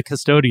 They are the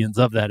custodians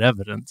of that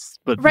evidence.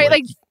 But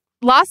right,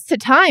 lost to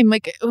time.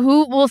 Like,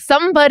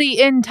 somebody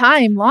in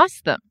time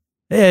lost them.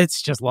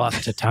 It's just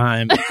lost to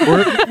time.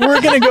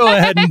 We're going to go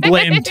ahead and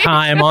blame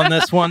time on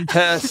this one,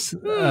 Tess.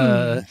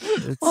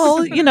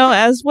 Well,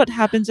 as what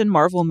happens in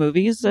Marvel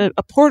movies, a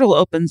portal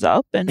opens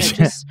up and it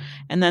just,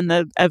 and then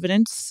the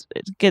evidence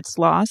gets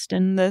lost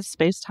in the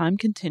space-time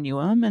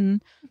continuum.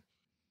 And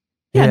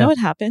it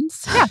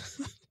happens.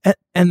 Yeah.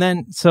 And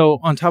then, so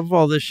on top of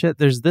all this shit,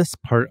 there's this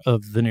part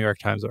of the New York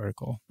Times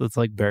article that's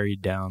like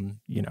buried down,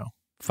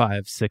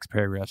 5-6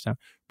 paragraphs down.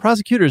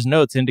 Prosecutors'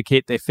 notes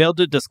indicate they failed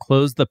to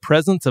disclose the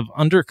presence of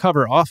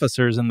undercover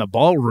officers in the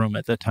ballroom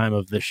at the time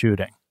of the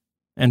shooting.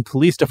 And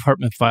police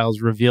department files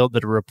revealed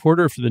that a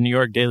reporter for the New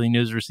York Daily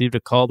News received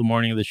a call the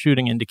morning of the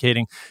shooting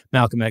indicating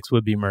Malcolm X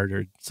would be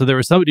murdered. So there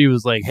was somebody who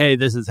was like, hey,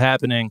 this is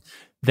happening.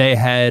 They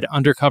had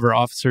undercover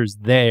officers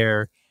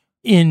there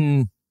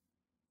in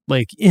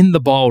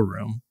the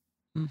ballroom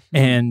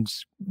and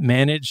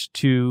managed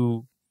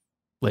to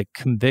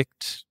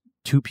convict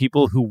 2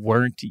 people who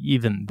weren't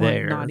even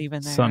there, not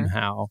even there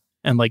somehow,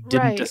 and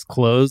didn't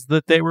disclose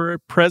that they were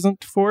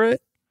present for it.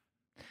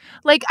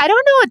 I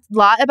don't know a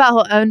lot about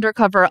how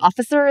undercover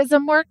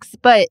officerism works,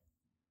 but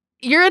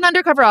you're an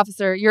undercover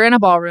officer, you're in a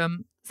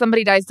ballroom,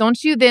 somebody dies.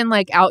 Don't you then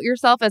out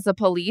yourself as a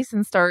police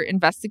and start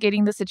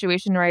investigating the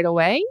situation right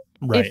away?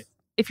 Right.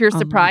 If you're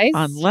surprised?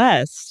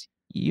 Unless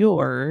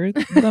you're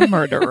the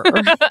murderer.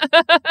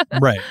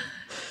 Right.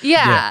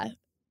 Yeah.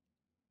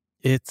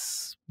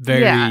 It's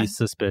very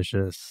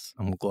suspicious.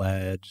 I'm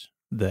glad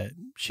that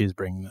she's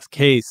bringing this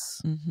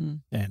case.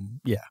 And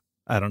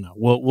I don't know.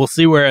 We'll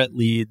see where it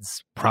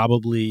leads.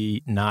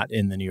 Probably not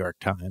in the New York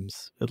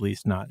Times, at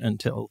least not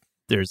until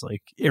there's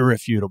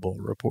irrefutable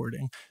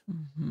reporting.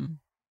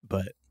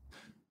 But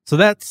so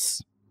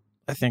that's,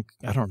 I think,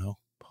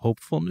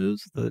 hopeful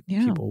news that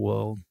people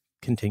will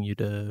continue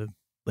to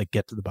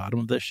get to the bottom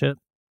of this shit.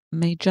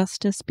 May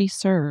justice be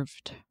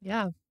served.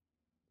 Yeah.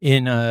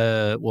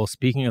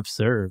 Speaking of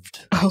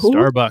served,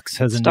 Starbucks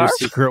has a new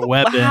secret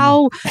weapon,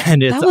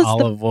 and it's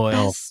olive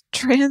oil.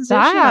 Transition.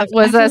 That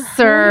was a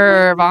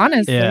serve,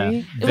 honestly. Yeah,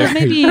 it was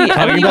maybe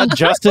talking about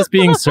justice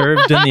being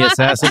served in the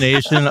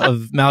assassination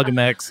of Malcolm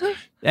X,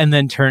 and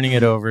then turning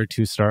it over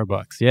to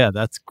Starbucks. Yeah,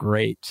 that's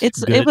great.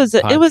 It was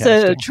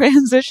a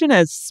transition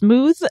as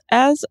smooth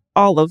as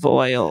olive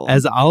oil.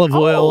 As olive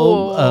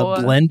oil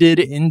blended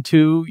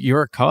into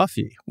your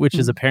coffee, which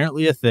is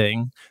apparently a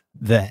thing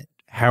that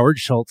Howard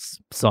Schultz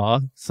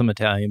saw some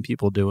Italian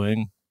people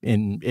doing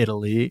in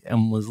Italy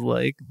and was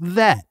like,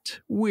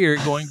 we're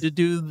going to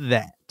do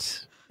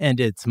that. And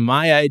it's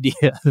my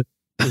idea,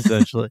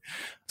 essentially.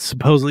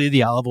 Supposedly,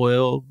 the olive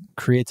oil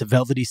creates a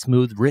velvety,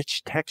 smooth,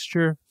 rich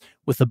texture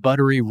with the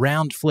buttery,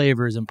 round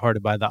flavors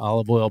imparted by the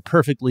olive oil,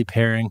 perfectly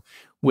pairing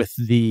with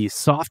the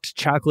soft,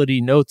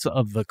 chocolatey notes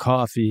of the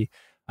coffee.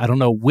 I don't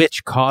know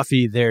which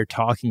coffee they're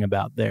talking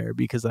about there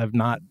because I've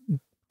not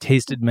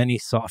tasted many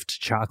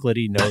soft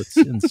chocolatey notes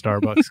in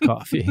Starbucks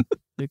coffee.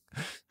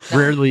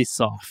 Rarely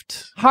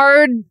soft.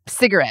 Hard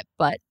cigarette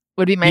butt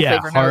would be my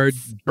flavor hard,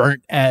 notes.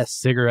 Burnt ass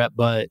cigarette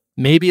butt.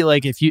 Maybe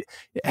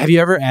have you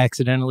ever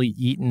accidentally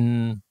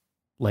eaten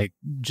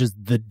just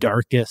the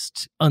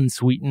darkest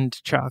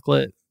unsweetened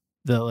chocolate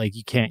that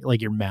you can't,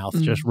 your mouth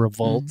just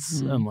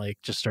revolts and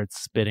just starts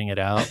spitting it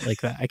out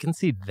like that? I can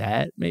see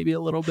that maybe a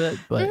little bit,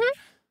 but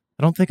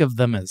I don't think of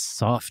them as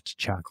soft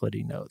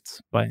chocolatey notes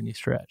by any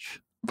stretch.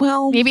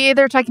 Well, maybe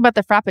they're talking about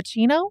the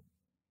Frappuccino.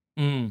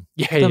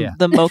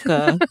 The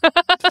mocha.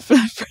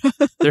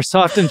 They're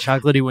soft and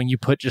chocolatey when you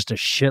put just a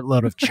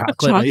shitload of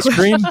chocolate ice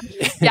cream.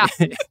 Yeah.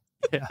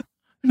 Yeah.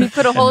 You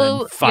put a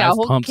whole, five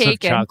whole pumps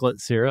cake of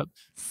chocolate syrup.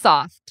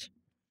 Soft.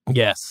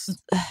 Yes.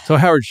 So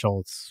Howard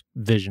Schultz,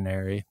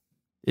 visionary,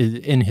 is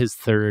in his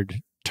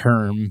third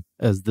term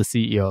as the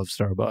CEO of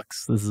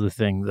Starbucks. This is the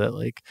thing that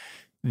like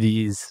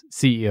these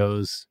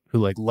CEOs who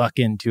like luck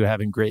into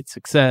having great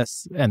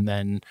success and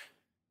then,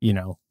 you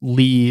know,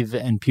 leave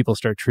and people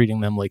start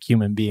treating them like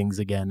human beings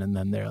again. And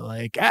then they're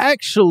like,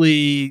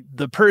 actually,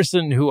 the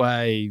person who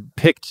I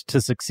picked to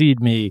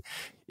succeed me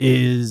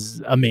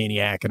is a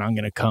maniac and I'm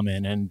going to come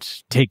in and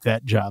take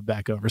that job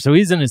back over. So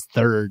he's in his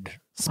third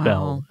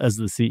spell as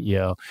the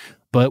CEO.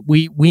 But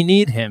we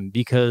need him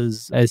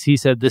because, as he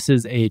said, this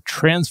is a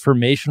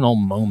transformational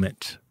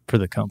moment for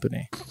the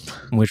company,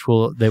 in which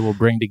they will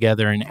bring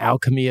together an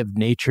alchemy of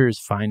nature's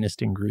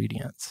finest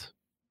ingredients.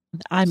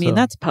 I mean,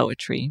 that's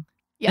poetry.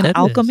 Yeah, an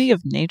alchemy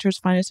of nature's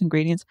finest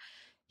ingredients.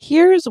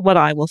 Here's what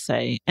I will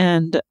say.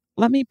 And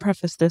let me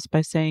preface this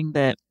by saying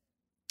that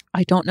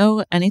I don't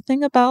know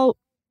anything about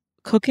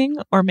cooking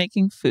or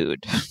making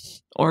food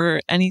or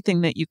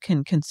anything that you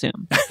can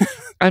consume.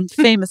 I'm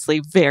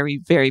famously very,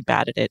 very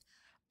bad at it.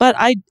 But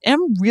I am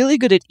really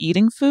good at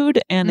eating food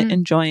and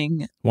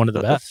enjoying... One of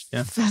the best,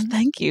 yeah.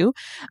 Thank you.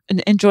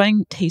 And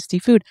enjoying tasty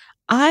food.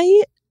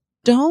 I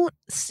don't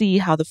see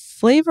how the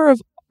flavor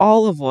of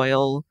olive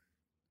oil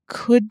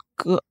could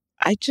go...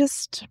 I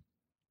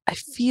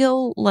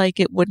feel like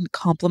it wouldn't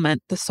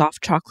complement the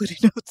soft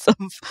chocolatey notes of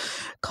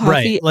coffee.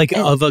 Right, like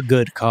of a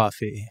good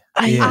coffee.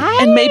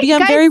 And maybe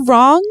I'm very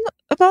wrong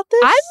about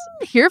this.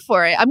 I'm here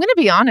for it. I'm going to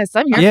be honest.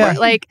 I'm here for it.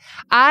 Like,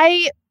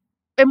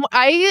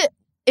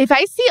 if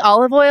I see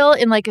olive oil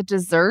in like a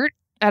dessert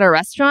at a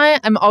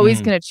restaurant, I'm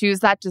always going to choose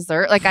that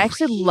dessert. Like, I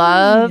actually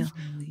love...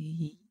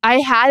 I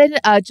had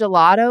a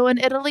gelato in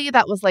Italy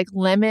that was like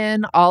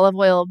lemon, olive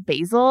oil,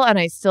 basil, and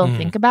I still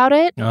think about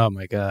it. Oh,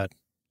 my God.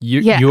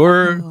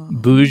 Your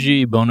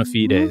bougie bona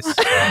fides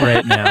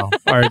right now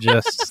are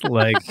just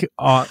like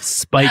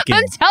spiking.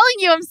 I'm telling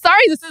you, I'm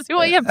sorry, this is who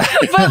I am.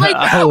 But like,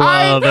 I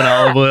love an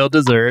olive oil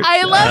dessert.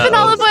 I love an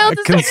olive oil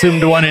dessert. I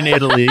consumed one in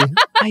Italy.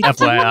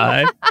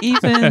 FYI.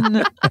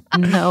 Even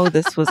know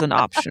this was an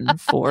option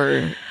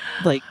for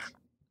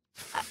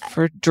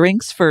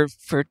drinks, for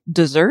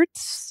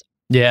desserts.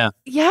 Yeah.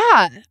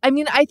 Yeah. I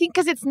mean, I think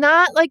because it's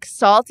not like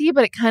salty,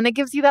 but it kind of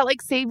gives you that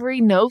like savory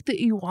note that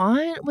you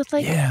want with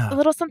like a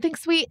little something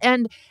sweet.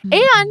 And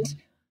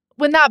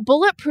when that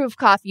bulletproof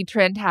coffee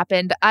trend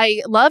happened,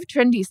 I love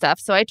trendy stuff.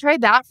 So I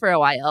tried that for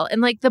a while.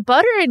 And like the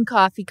butter and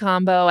coffee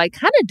combo, I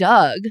kind of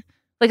dug.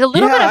 Like a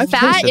little bit of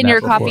fat in your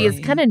coffee is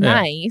kind of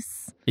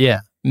nice. Yeah.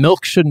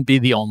 Milk shouldn't be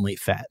the only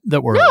fat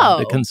that we're allowed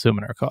to consume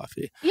in our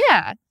coffee.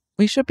 Yeah.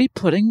 We should be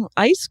putting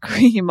ice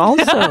cream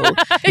also.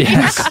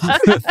 Yes.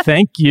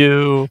 Thank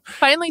you.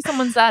 Finally,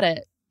 someone said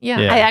it. Yeah.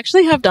 I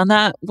actually have done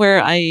that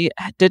where I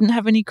didn't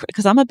have any,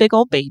 because I'm a big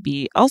old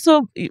baby.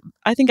 Also,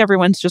 I think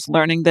everyone's just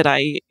learning that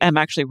I am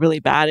actually really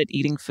bad at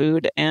eating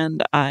food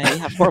and I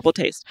have horrible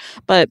taste.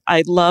 But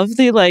I love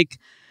the like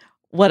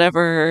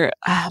whatever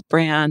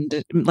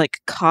brand, like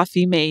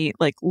Coffee Mate,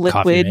 like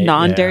liquid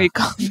non-dairy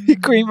coffee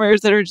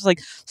creamers that are just like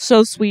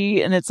so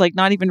sweet, and it's like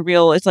not even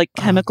real. It's like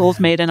chemicals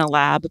made in a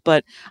lab,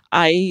 but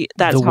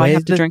that's how I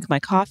have to drink my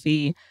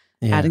coffee,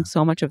 adding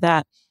so much of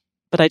that.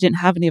 But I didn't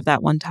have any of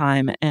that one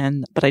time,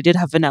 but I did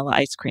have vanilla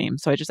ice cream,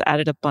 so I just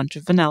added a bunch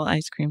of vanilla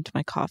ice cream to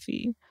my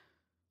coffee.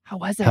 How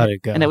was it? How'd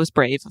it go? And it was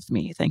brave of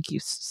me. Thank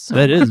you so much.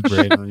 That is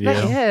brave of you.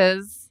 That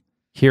is.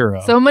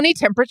 Hero. So many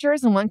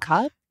temperatures in one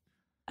cup?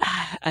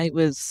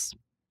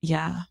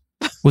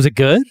 Was it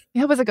good?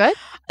 Yeah, was it good?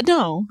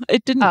 No,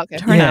 it didn't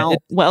turn out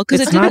well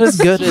because it's not as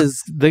good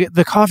as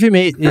the Coffee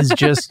Mate is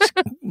just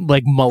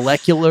like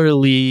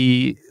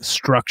molecularly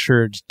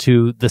structured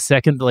to the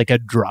second like a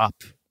drop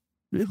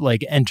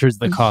like enters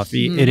the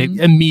coffee, it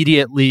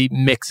immediately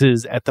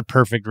mixes at the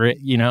perfect rate.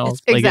 You know,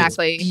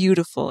 exactly. It's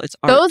beautiful. It's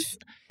art.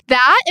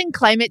 That and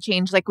climate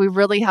change. Like we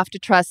really have to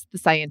trust the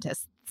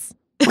scientists.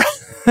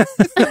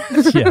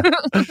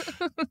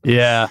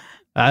 Yeah.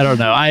 I don't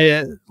know.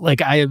 I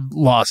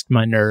lost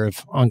my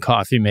nerve on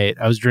Coffee Mate.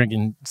 I was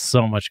drinking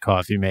so much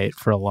Coffee Mate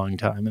for a long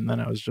time, and then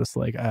I was just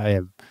like,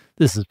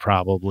 this is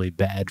probably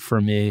bad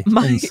for me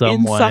in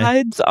some way. My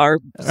insides are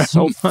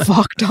so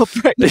fucked up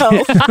right now.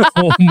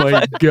 Oh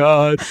my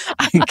God.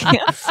 I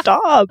can't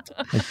stop.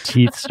 My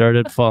teeth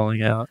started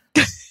falling out.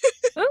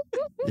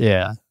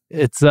 Yeah.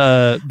 It's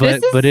but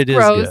it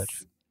gross. Is good.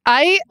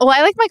 I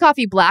like my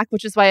coffee black,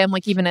 which is why I'm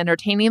like even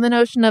entertaining the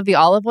notion of the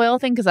olive oil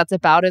thing, because that's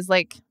about as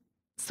like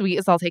sweet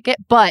as I'll take it.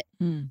 But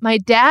my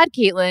dad,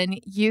 Caitlin,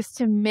 used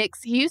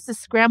to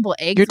scramble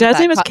eggs. Your dad's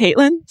name is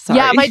Caitlin? Sorry.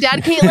 Yeah, my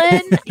dad,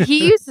 Caitlin,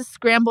 he used to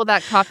scramble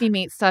that Coffee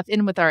Mate stuff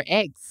in with our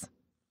eggs,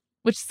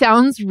 which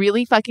sounds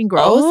really fucking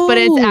gross, but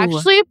it's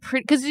actually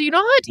pretty, because you know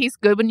how it tastes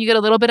good when you get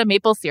a little bit of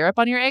maple syrup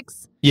on your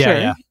eggs? Yeah,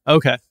 yeah.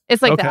 Okay.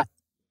 It's like that.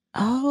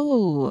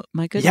 Oh,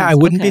 my goodness. Yeah, I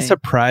wouldn't be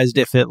surprised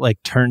if it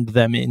like turned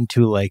them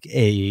into like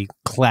a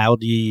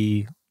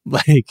cloudy,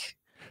 like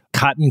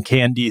cotton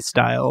candy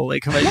style,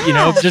 like, you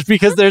know, just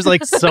because there's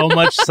like so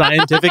much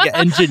scientific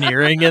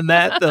engineering in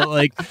that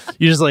like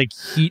you just like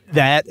heat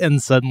that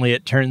and suddenly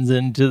it turns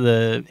into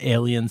the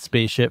alien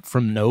spaceship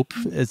from Nope.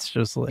 It's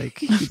just like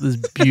this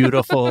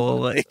beautiful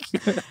like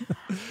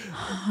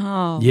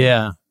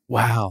yeah.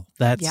 Wow,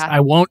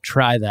 I won't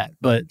try that,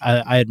 but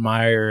I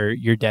admire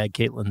your dad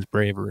Caitlin's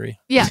bravery.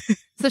 Yeah,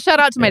 so shout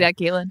out to my dad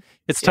Caitlin.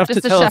 It's tough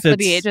to tell if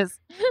it's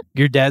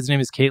your dad's name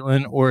is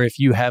Caitlin or if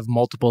you have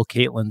multiple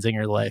Caitlins in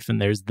your life and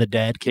there's the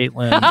dad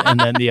Caitlin and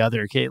then the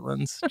other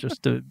Caitlins,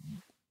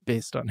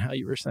 based on how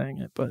you were saying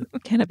it. But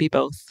can it be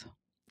both?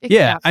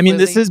 Yeah, I mean,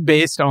 this is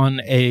based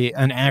on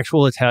an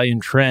actual Italian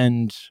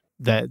trend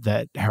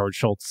that Howard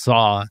Schultz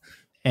saw.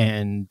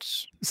 And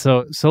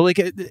so like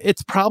it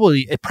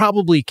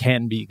probably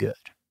can be good,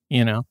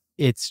 you know.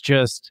 It's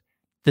just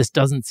this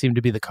doesn't seem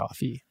to be the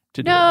coffee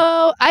to do.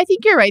 No, I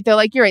think you're right though.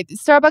 Like you're right.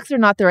 Starbucks are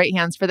not the right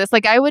hands for this.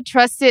 Like I would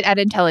trust it at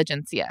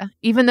Intelligentsia,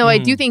 even though I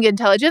do think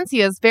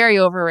Intelligentsia is very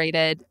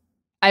overrated.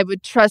 I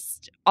would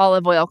trust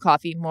olive oil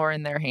coffee more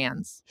in their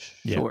hands.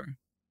 Yeah. Sure,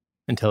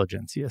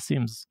 Intelligentsia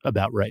seems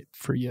about right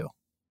for you.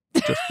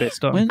 Just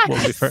based on what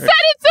we've heard. Said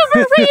it's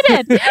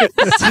overrated.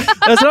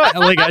 That's not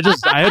like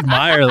I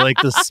admire like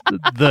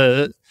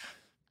the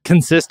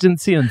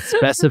consistency and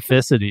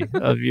specificity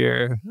of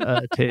your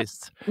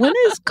tastes. When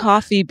is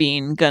Coffee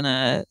Bean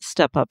gonna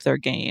step up their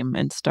game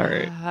and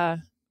start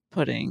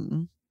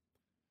putting?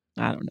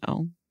 I don't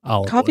know.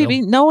 Coffee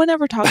Bean. No one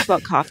ever talks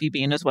about Coffee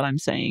Bean, is what I'm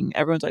saying.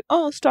 Everyone's like,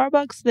 "Oh,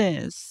 Starbucks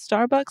this,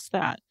 Starbucks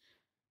that."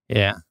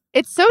 Yeah,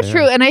 it's so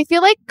true, and I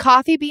feel like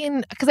Coffee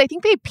Bean because I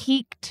think they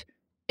peaked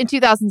in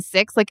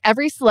 2006, like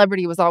every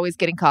celebrity was always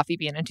getting Coffee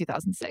Bean in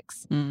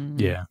 2006.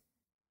 Yeah.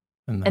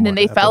 And then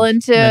they fell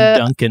into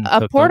Dunkin'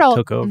 a portal.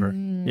 Took over.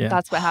 Yeah.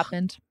 That's what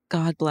happened.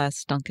 God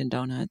bless Dunkin'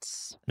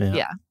 Donuts.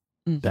 Yeah.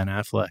 Ben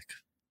Affleck.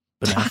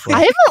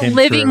 I am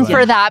living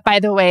for that, by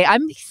the way.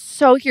 I'm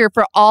so here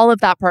for all of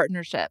that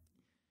partnership.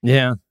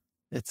 Yeah.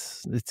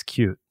 It's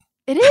cute.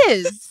 It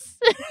is.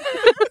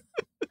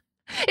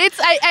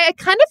 I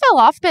kind of fell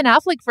off Ben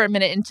Affleck for a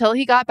minute until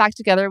he got back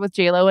together with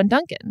J-Lo and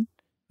Duncan.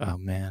 Oh,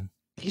 man.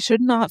 He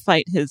should not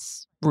fight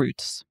his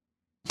roots.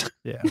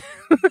 Yeah.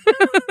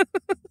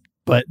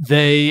 But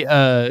they,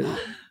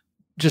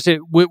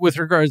 with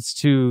regards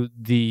to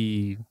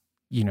the,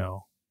 you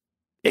know,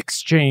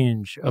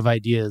 exchange of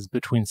ideas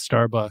between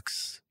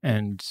Starbucks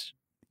and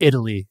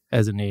Italy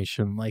as a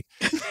nation, like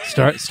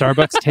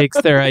Starbucks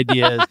takes their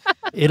ideas.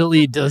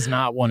 Italy does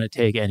not want to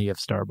take any of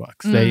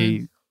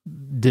Starbucks.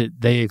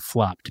 They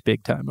flopped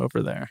big time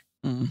over there.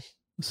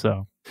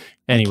 So,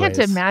 anyways. I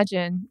can't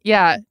imagine.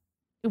 Yeah.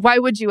 Why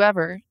would you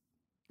ever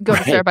go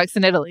to Starbucks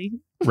in Italy?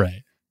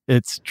 Right.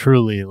 It's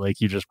truly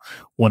like you just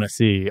want to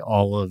see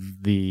all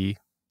of the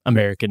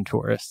American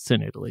tourists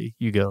in Italy.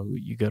 You go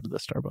to the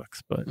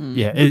Starbucks. But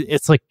yeah,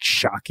 it's like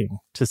shocking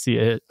to see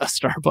a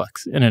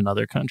Starbucks in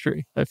another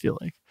country, I feel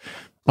like.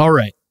 All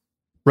right.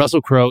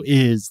 Russell Crowe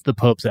is the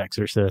Pope's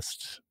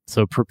exorcist.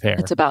 So prepare.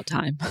 It's about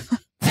time.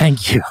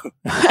 Thank you.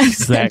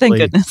 Exactly. Thank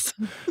goodness.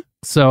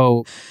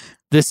 So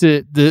this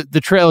is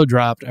the trailer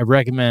dropped. I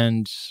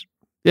recommend.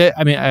 Yeah,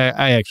 I mean,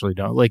 I actually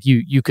don't. Like,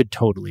 you could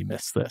totally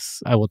miss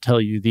this. I will tell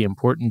you the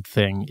important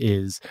thing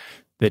is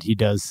that he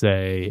does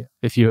say,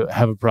 if you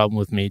have a problem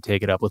with me,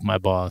 take it up with my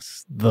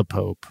boss, the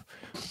Pope.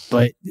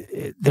 But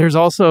there's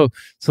also,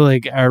 so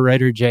like our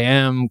writer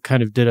JM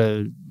kind of did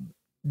a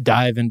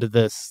dive into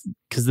this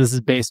because this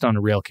is based on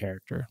a real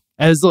character.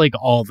 As like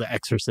all the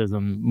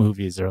exorcism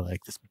movies are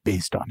like this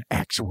based on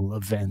actual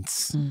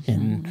events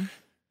in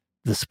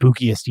the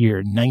spookiest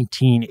year,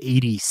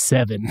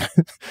 1987.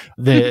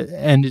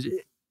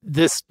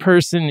 This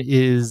person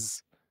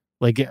is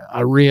like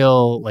a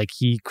real, like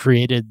he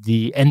created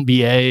the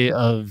NBA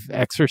of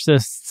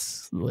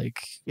exorcists, like,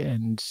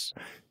 and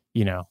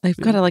you know they've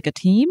got a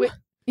team.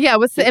 Yeah,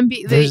 what's the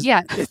NBA?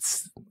 Yeah,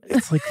 it's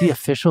like the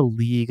official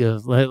league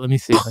of. Let me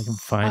see if I can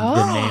find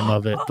the name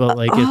of it. But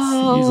like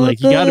he's like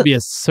you got to be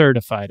a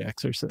certified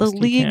exorcist. The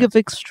League of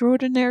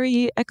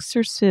Extraordinary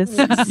Exorcists.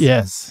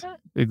 Yes,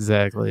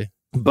 exactly.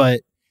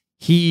 But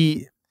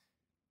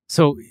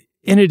so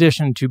in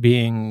addition to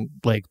being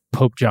like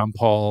Pope John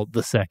Paul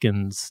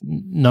II's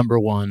number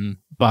one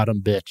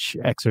bottom bitch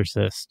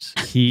exorcist,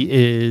 he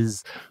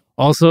is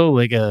also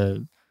like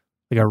a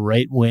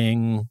right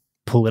wing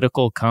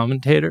political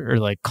commentator or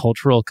like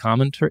cultural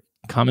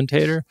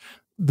commentator.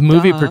 The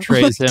movie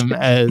portrays him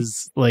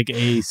as like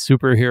a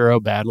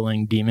superhero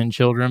battling demon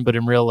children, but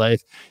in real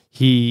life,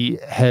 he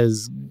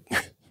has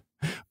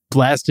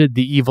blasted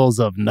the evils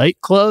of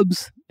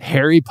nightclubs,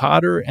 Harry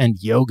Potter, and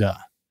yoga,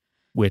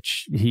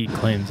 which he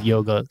claims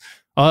yoga.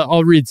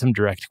 I'll read some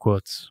direct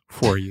quotes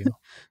for you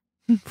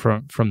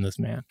from this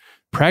man.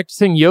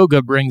 Practicing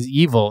yoga brings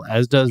evil,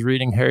 as does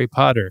reading Harry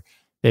Potter.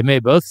 They may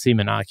both seem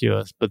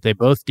innocuous, but they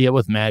both deal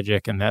with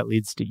magic, and that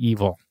leads to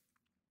evil.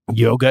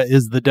 Yoga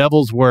is the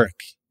devil's work.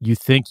 You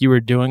think you are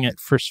doing it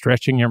for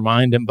stretching your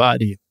mind and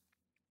body,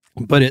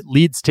 but it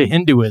leads to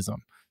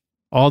Hinduism.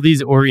 All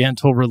these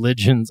Oriental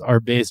religions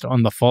are based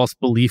on the false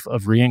belief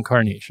of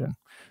reincarnation.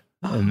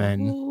 And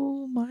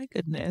then my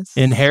goodness.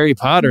 In Harry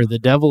Potter, the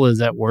devil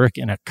is at work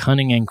in a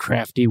cunning and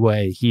crafty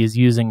way. He is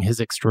using his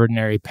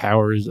extraordinary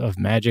powers of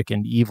magic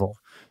and evil.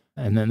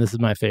 And then this is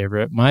my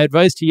favorite. My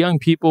advice to young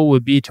people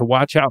would be to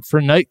watch out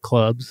for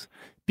nightclubs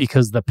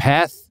because the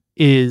path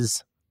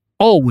is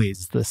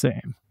always the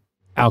same.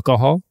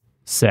 Alcohol,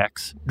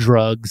 sex,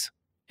 drugs,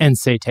 and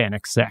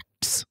satanic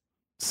sects.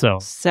 So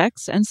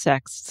sex and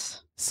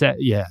sexts.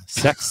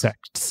 Sex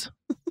sects.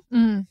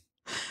 Mm.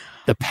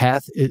 That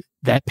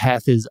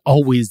path is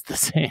always the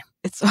same.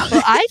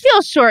 Well, I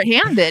feel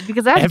shorthanded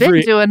because I've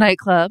been to a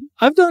nightclub.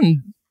 I've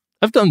done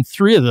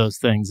 3 of those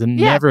things and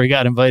never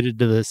got invited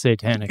to the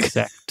satanic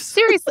sect.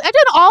 Seriously, I've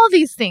done all of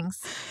these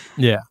things.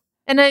 Yeah.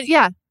 And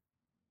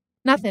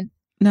nothing.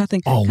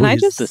 Always. Can I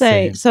just say,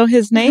 same. So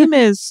his name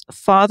is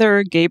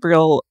Father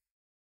Gabriel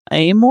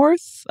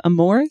Amorth,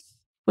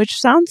 which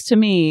sounds to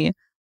me,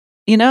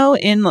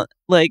 in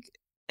like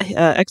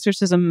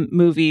exorcism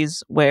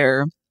movies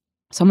where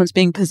someone's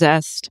being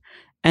possessed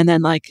and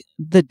then like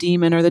the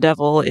demon or the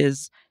devil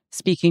is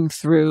speaking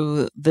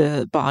through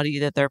the body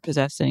that they're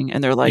possessing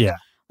and they're like,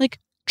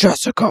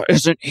 Jessica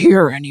isn't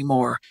here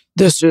anymore.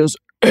 This is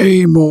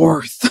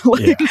Amorth.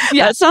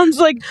 That sounds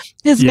like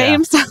his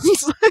name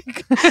sounds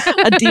like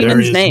a demon's name. There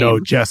is no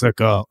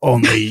Jessica,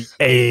 only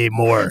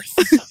Amorth.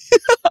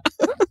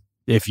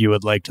 If you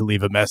would like to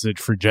leave a message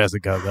for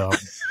Jessica, though,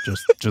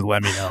 just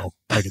let me know.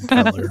 I can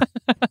tell her.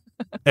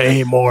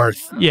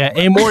 Amorth. Yeah,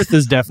 Amorth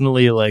is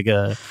definitely like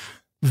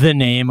the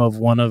name of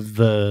one of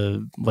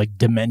the like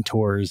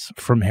Dementors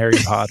from Harry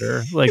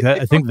Potter. Like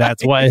I think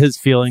that's why his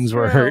feelings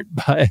were hurt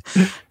by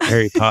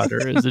Harry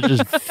Potter. Is it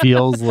just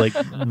feels like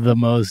the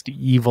most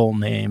evil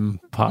name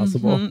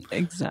possible. Mm-hmm,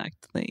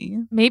 exactly.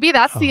 Maybe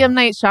that's the M.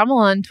 Night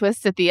Shyamalan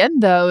twist at the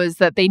end, though, is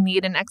that they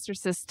need an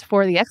exorcist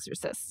for the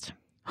exorcist.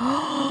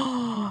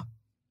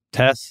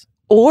 Tess?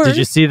 Did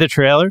you see the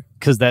trailer?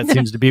 Because that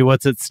seems to be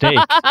what's at stake.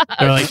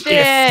 They're like,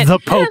 if the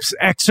Pope's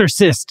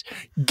exorcist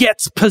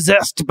gets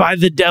possessed by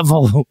the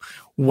devil,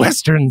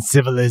 Western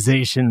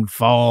civilization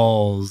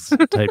falls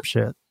type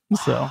shit.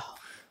 So,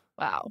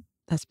 wow,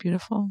 that's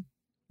beautiful.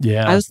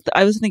 Yeah,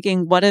 I was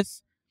thinking, what if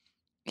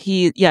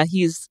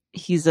he's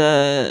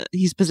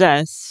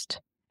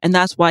possessed, and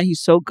that's why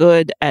he's so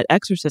good at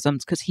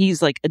exorcisms because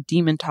he's like a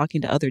demon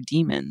talking to other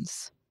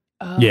demons.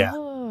 Oh. Yeah.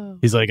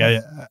 He's like, I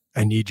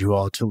need you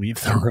all to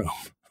leave the room.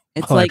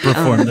 It's while like I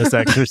perform this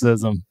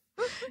exorcism.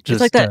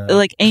 It's like that,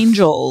 like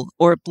Angel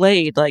or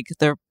Blade. Like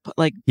they're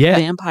like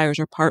vampires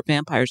or part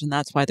vampires, and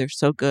that's why they're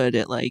so good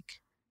at like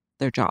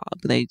their job.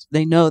 They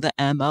know the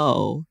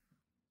MO.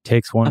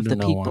 Takes one of to the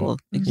know people. one.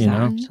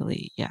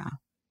 Exactly. Yeah.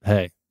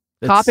 Hey,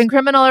 cop and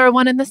criminal are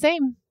one and the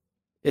same.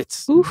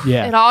 It's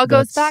it all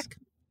goes back.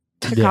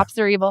 The cops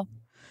are evil.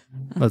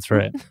 That's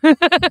right.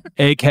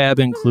 ACAB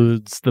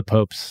includes the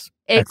Pope's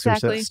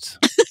exorcist.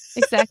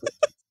 Exactly.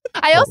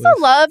 I also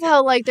love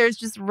how like there's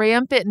just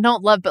rampant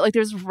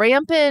there's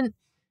rampant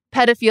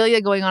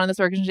pedophilia going on in this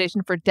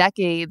organization for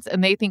decades,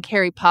 and they think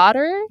Harry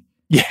Potter.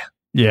 Yeah.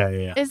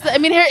 And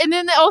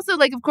then also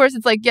like of course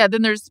it's like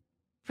then there's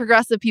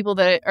progressive people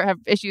that have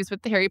issues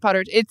with the Harry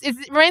Potter. It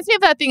reminds me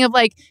of that thing of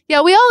like we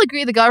all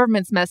agree the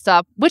government's messed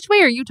up. Which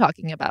way are you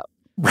talking about?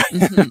 Right.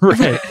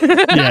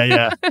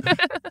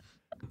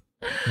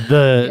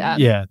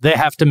 Yeah. They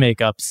have to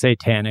make up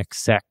satanic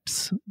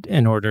sects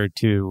in order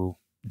to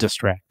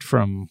distract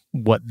from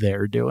what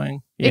they're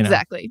doing.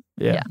 Exactly.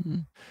 Yeah.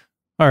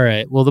 All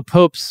right. Well, the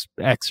Pope's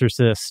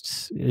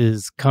Exorcist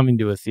is coming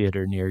to a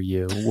theater near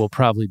you. Will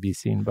probably be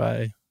seen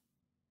by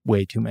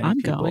way too many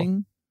people.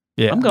 Going.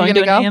 Yeah. I'm going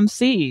to an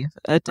AMC.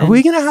 Are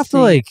we going to have to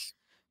like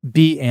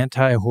be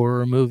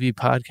anti-horror movie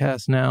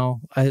podcast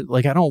now? I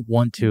don't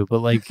want to, but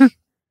like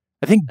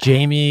I think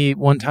Jamie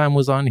one time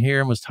was on here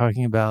and was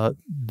talking about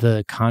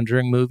the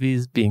Conjuring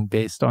movies being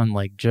based on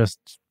like just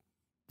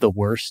the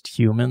worst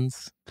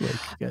humans. Like,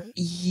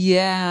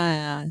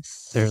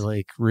 yes. They're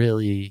like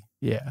really,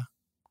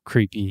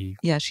 creepy.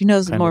 Yeah, she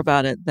knows more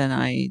about it than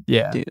I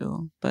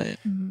do. But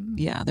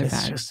they're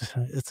bad.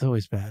 It's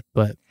always bad.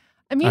 But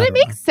I mean, it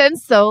makes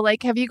sense though.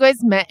 Like, have you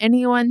guys met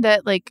anyone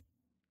that like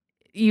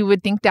you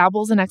would think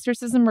dabbles in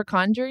exorcism or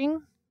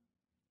conjuring?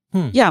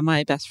 Yeah,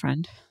 my best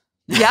friend.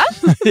 Yeah?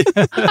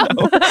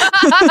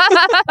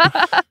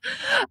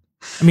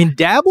 I mean,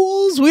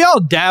 dabbles? We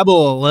all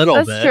dabble a little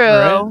bit. That's true.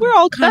 Right? We're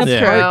all kind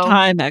of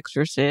part-time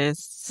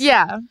exorcists.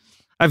 Yeah.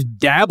 I've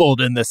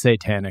dabbled in the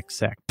satanic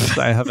sects.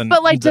 I haven't.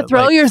 But like to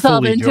throw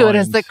yourself into it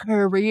as a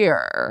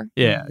career.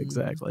 Yeah,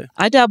 exactly.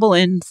 I dabble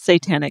in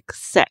satanic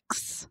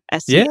sex.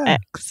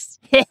 SEX.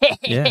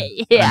 Yeah.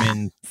 I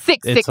mean,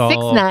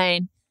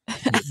 6669.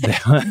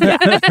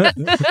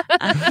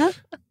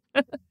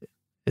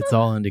 It's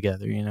all in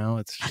together,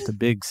 It's just a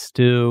big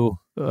stew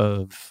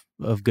of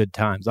good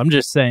times. I'm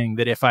just saying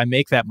that if I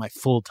make that my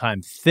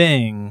full-time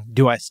thing,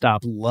 do I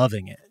stop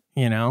loving it?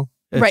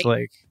 It's right.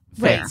 like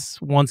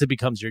once it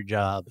becomes your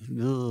job.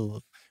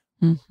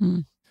 Mm-hmm.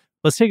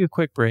 Let's take a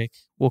quick break.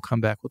 We'll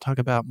come back. We'll talk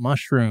about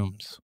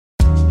mushrooms.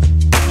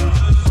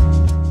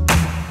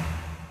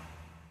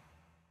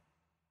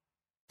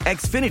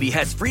 Xfinity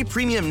has free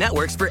premium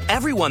networks for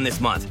everyone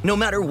this month, no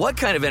matter what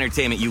kind of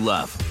entertainment you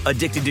love.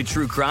 Addicted to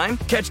true crime?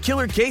 Catch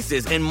killer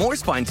cases and more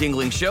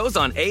spine-tingling shows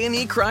on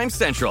A&E Crime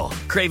Central.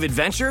 Crave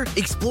adventure?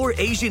 Explore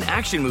Asian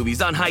action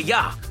movies on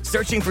Hi-Ya.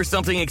 Searching for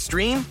something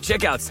extreme?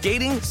 Check out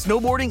skating,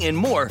 snowboarding, and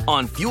more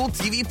on Fuel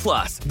TV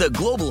Plus, the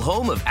global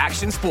home of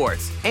action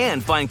sports.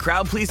 And find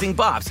crowd-pleasing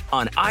bops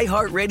on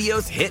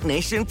iHeartRadio's Hit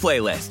Nation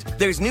playlist.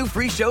 There's new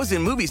free shows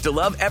and movies to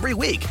love every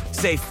week.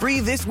 Say free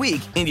this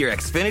week in your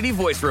Xfinity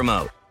voice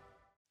remote.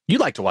 You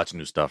like to watch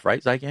new stuff,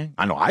 right, Zygang?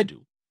 I know I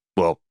do.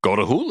 Well, go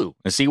to Hulu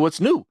and see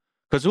what's new.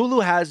 Because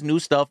Hulu has new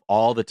stuff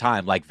all the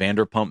time, like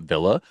Vanderpump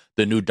Villa,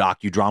 the new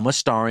docudrama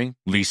starring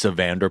Lisa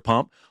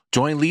Vanderpump.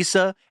 Join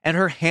Lisa and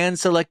her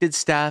hand-selected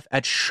staff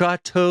at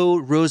Chateau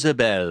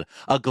Rosabelle,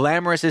 a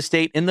glamorous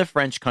estate in the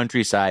French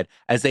countryside,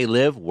 as they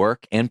live,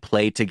 work, and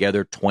play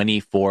together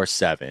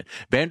 24/7.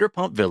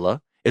 Vanderpump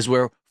Villa is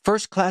where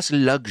first-class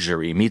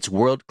luxury meets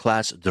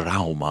world-class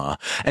drama.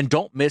 And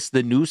don't miss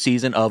the new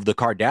season of The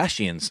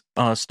Kardashians,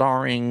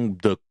 starring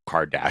the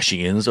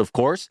Kardashians, of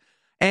course.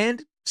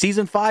 And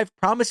Season 5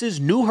 promises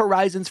new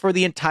horizons for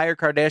the entire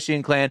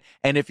Kardashian clan.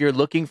 And if you're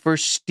looking for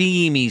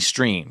steamy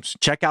streams,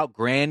 check out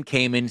Grand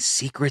Cayman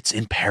Secrets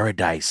in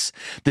Paradise,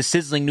 the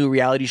sizzling new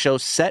reality show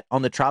set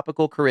on the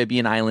tropical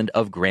Caribbean island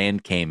of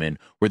Grand Cayman,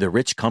 where the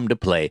rich come to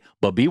play.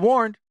 But be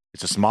warned,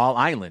 it's a small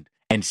island,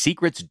 and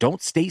secrets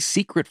don't stay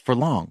secret for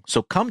long.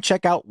 So come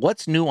check out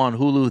what's new on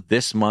Hulu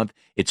this month.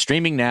 It's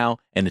streaming now,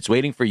 and it's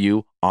waiting for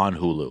you on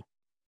Hulu.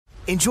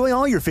 Enjoy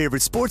all your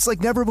favorite sports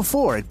like never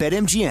before at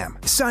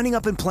BetMGM. Signing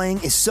up and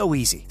playing is so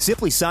easy.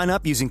 Simply sign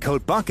up using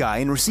code Buckeye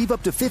and receive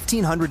up to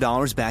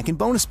 $1,500 back in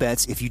bonus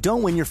bets if you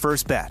don't win your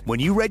first bet. When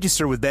you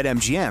register with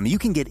BetMGM, you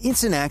can get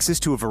instant access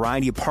to a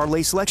variety of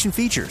parlay selection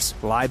features,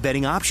 live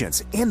betting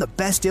options, and the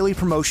best daily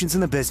promotions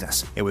in the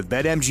business. And with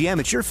BetMGM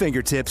at your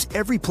fingertips,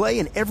 every play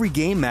and every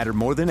game matter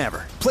more than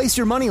ever. Place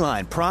your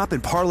moneyline, prop,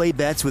 and parlay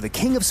bets with the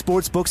king of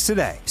sportsbooks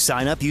today.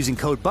 Sign up using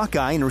code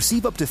Buckeye and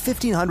receive up to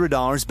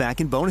 $1,500 back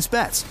in bonus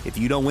bets if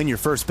you don't win your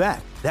first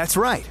bet. That's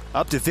right,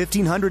 up to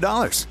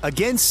 $1,500.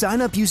 Again, sign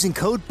up using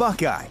code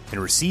Buckeye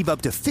and receive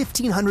up to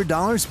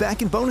 $1,500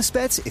 back in bonus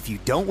bets if you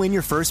don't win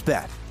your first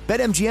bet.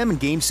 BetMGM and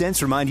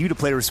GameSense remind you to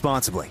play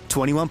responsibly.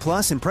 21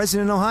 plus and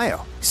present in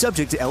Ohio.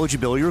 Subject to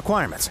eligibility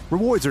requirements.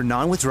 Rewards are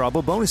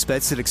non-withdrawable bonus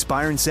bets that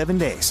expire in 7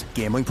 days.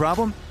 Gambling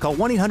problem? Call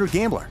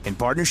 1-800-GAMBLER in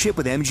partnership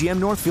with MGM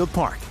Northfield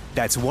Park.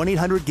 That's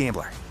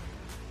 1-800-GAMBLER.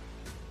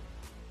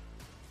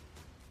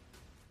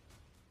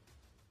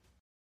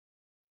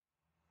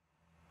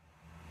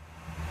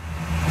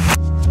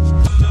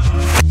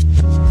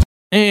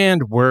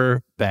 And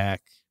we're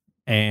back.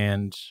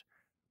 And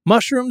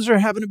mushrooms are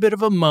having a bit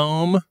of a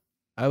moan,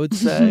 I would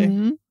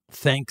say,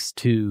 thanks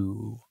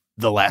to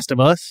The Last of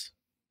Us,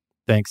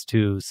 thanks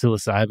to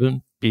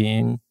psilocybin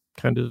being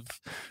kind of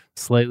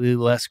slightly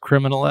less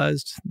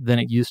criminalized than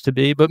it used to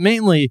be. But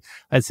mainly,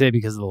 I'd say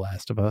because of The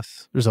Last of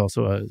Us. There's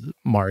also a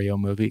Mario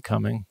movie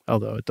coming,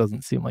 although it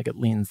doesn't seem like it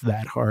leans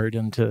that hard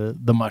into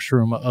the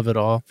mushroom of it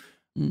all.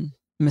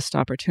 Missed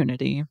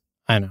opportunity.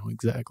 I know,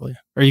 exactly.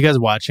 Are you guys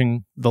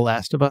watching The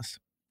Last of Us?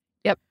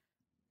 Yep.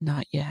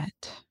 Not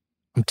yet.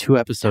 I'm 2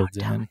 episodes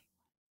in,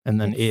 and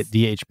then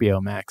the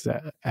HBO Max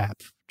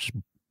app just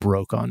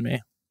broke on me.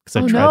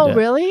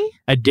 Really?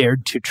 I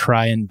dared to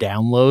try and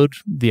download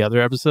the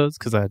other episodes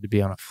because I had to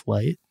be on a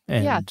flight,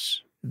 and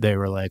they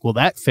were like, well,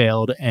 that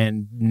failed,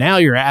 and now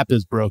your app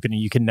is broken,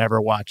 and you can never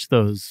watch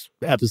those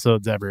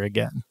episodes ever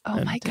again.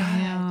 Oh, my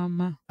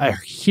God. I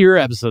hear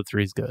episode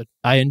 3 is good.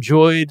 I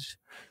enjoyed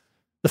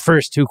the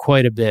first 2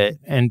 quite a bit,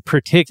 and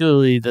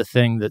particularly the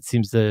thing that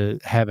seems to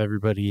have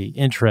everybody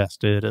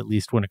interested, at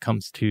least when it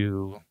comes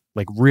to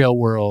like real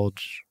world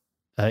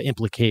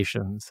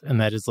implications,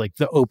 and that is like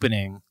the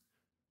opening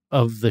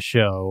of the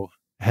show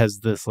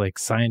has this like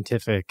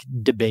scientific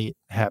debate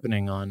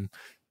happening on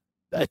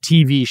a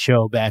TV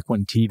show back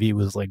when TV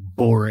was like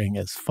boring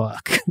as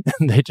fuck.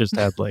 And they just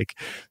had like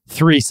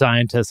 3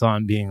 scientists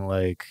on being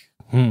like,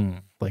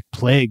 like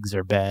plagues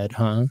are bad,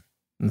 huh?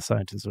 And the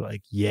scientists are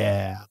like,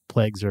 yeah,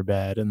 plagues are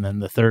bad. And then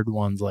the third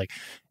one's like,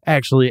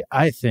 actually,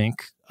 I think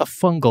a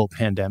fungal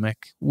pandemic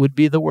would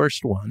be the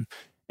worst one.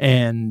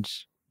 And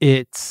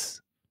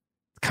it's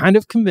kind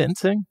of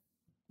convincing.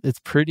 It's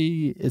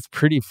pretty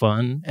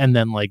fun. And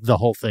then like the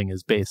whole thing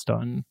is based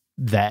on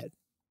that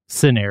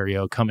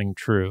scenario coming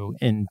true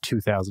in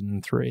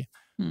 2003.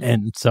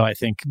 And so I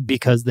think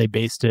because they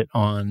based it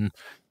on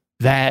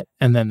that,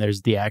 and then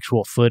there's the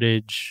actual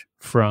footage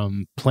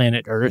from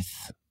Planet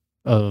Earth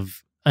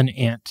of an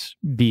ant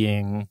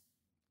being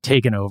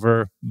taken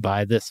over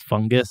by this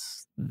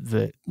fungus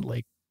that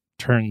like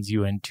turns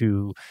you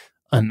into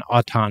an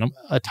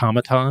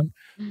automaton.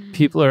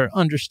 People are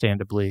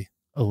understandably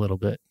a little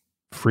bit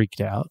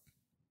freaked out,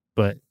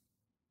 but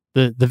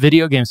the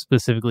video game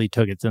specifically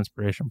took its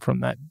inspiration from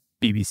that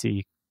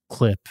BBC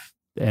clip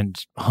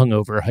and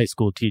hungover high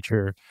school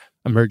teacher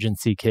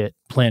emergency kit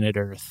Planet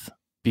Earth,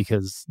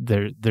 because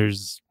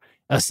there's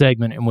a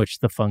segment in which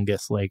the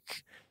fungus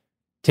like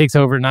takes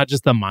over not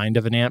just the mind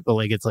of an ant, but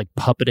like it's like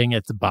puppeting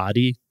its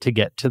body to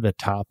get to the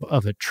top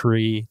of a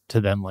tree to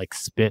then like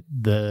spit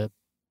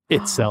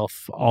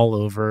itself all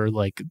over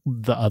like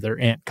the other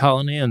ant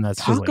colony. And that's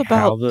Talk just like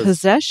about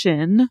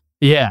possession.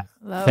 Yeah.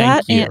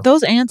 Thank you.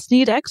 Those ants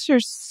need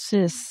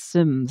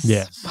exorcisms.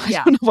 Yes. I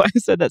don't know why I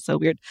said that so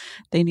weird.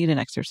 They need an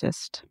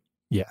exorcist.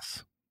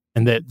 Yes.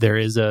 And that there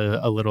is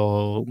a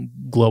little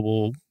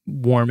global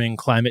warming,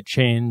 climate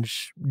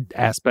change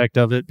aspect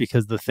of it,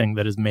 because the thing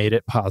that has made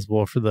it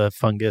possible for the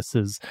fungus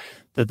is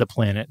that the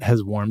planet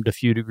has warmed a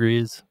few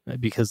degrees.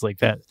 Because like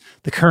that,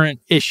 the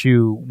current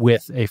issue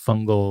with a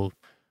fungal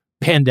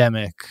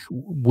pandemic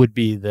would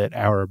be that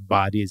our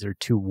bodies are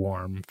too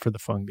warm for the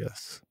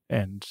fungus.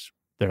 And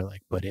they're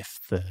like, but if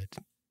the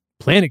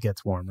planet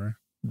gets warmer,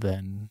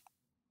 then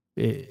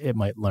it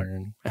might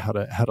learn how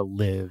to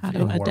live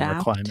in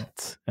warmer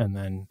climates,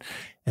 and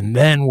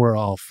then we're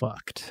all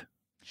fucked.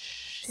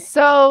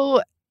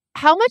 So,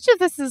 how much of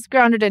this is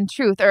grounded in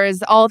truth, or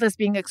is all this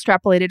being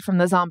extrapolated from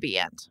the zombie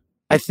ant?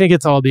 I think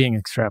it's all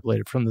being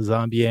extrapolated from the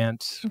zombie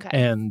ant,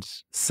 and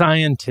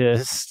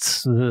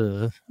scientists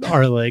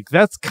are like,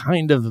 that's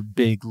kind of a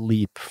big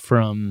leap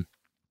from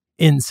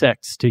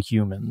insects to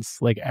humans.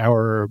 Like,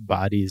 our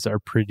bodies are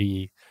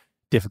pretty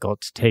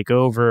difficult to take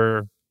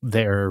over.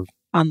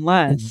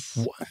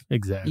 Unless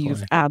exactly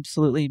you've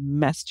absolutely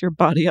messed your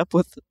body up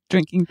with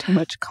drinking too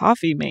much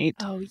coffee, mate.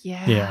 Oh,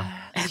 yeah. Yeah.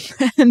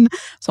 And then,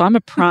 so I'm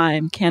a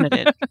prime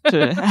candidate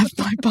to have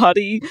my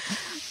body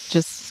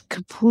just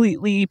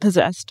completely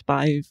possessed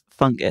by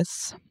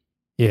fungus.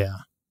 Yeah.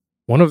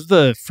 One of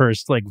the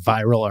first like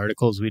viral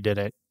articles we did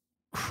at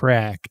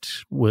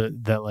Cracked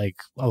that like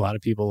a lot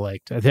of people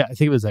liked, I think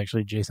it was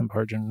actually Jason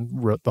Pargin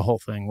wrote the whole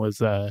thing,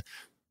 was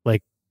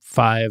like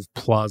 5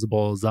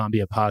 plausible zombie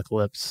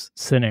apocalypse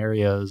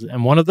scenarios,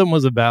 and one of them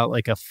was about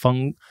like I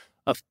think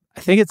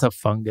it's a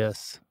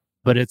fungus,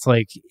 but it's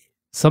like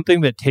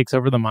something that takes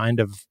over the mind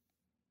of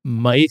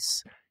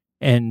mice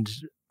and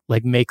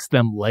like makes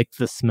them like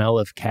the smell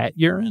of cat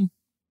urine,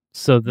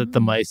 so that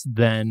the mice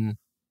then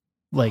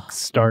like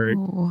start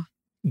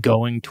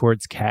going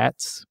towards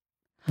cats,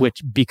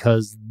 which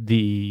because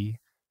I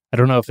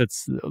don't know if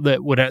it's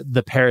that what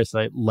the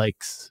parasite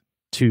likes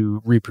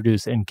to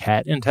reproduce in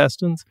cat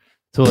intestines.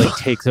 So like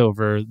takes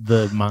over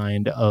the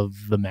mind of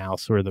the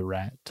mouse or the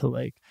rat to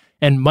like,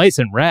 and mice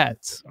and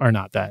rats are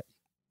not that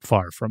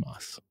far from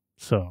us.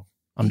 So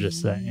I'm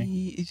just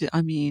saying.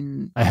 I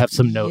mean, I have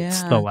some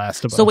notes. The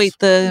Last of Us. So wait,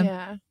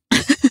 this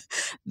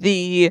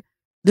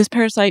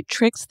parasite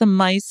tricks the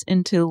mice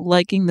into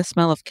liking the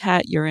smell of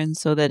cat urine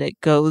so that it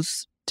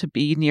goes to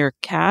be near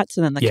cats,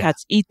 and then the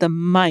cats eat the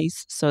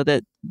mice so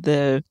that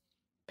the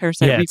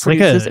parasite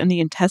reproduces in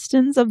the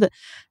intestines of the.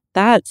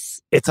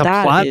 It's a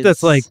plot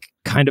that's like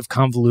kind of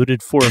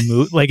convoluted for a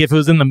movie. Like if it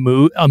was in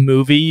a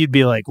movie, you'd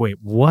be like, wait,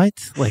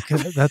 what? Like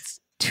that's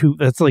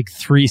like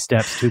 3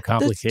 steps too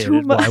complicated.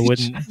 Too much.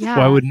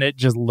 Why wouldn't it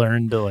just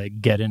learn to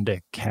like get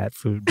into cat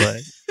food? But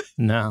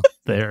no,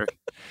 it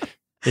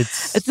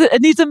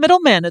needs a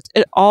middleman. It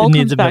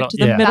comes back to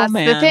the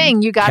middleman. That's the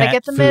thing. You got to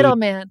get the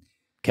middleman.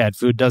 Cat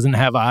food doesn't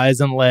have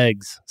eyes and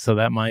legs, so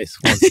that mice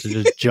wants to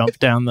just jump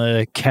down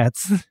the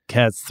cat's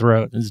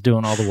throat and is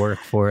doing all the work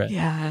for it.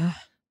 Yeah.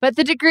 But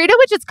the degree to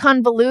which it's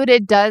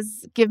convoluted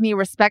does give me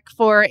respect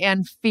for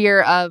and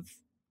fear of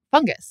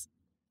fungus.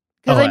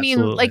 Because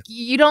absolutely. like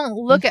you don't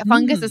look at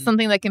fungus as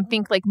something that can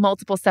think like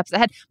multiple steps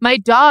ahead. My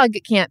dog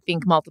can't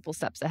think multiple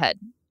steps ahead.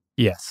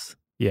 Yes.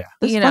 Yeah.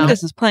 This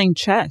fungus is playing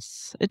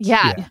chess.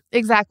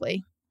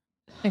 Exactly.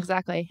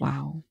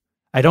 Wow.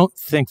 I don't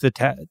think the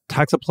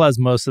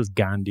Toxoplasmosis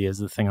gondii is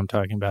the thing I'm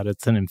talking about.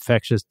 It's an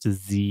infectious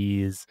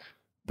disease,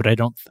 but I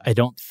don't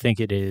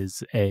think it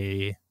is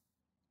a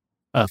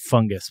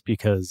fungus,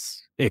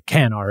 because it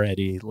can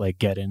already like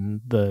get in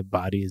the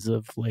bodies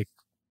of like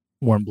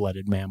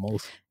warm-blooded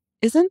mammals.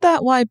 Isn't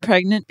that why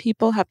pregnant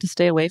people have to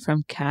stay away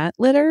from cat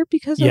litter?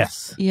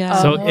 Yes.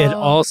 So it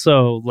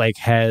also like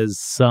has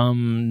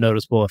some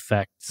noticeable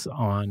effects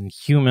on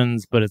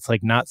humans, but it's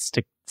like not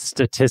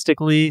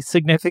statistically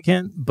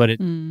significant. But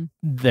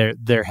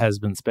there has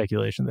been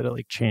speculation that it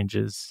like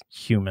changes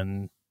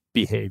human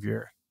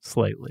behavior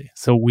slightly.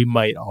 So we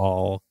might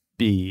all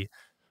be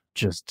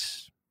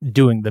just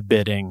doing the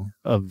bidding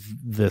of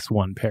this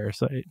one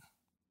parasite.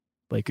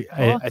 Like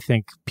I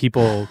think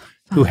people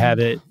who have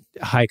it,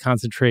 high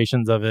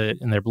concentrations of it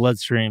in their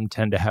bloodstream,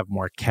 tend to have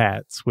more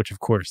cats, which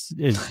of course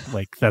is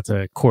like, that's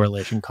a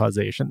correlation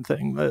causation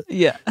thing. But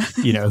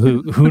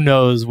who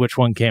knows which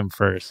one came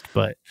first?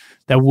 But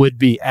that would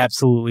be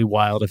absolutely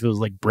wild if it was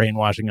like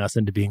brainwashing us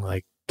into being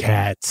like,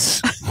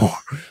 cats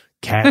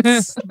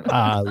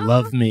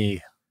love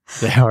me,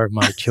 they are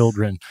my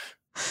children.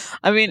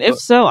 I mean, if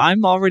so,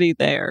 I'm already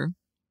there.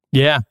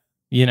 Yeah,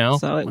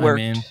 so it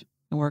worked.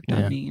 It worked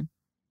on me.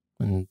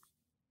 And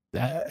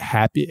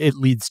it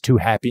leads to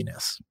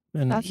happiness.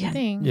 And that's the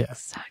thing. Yeah,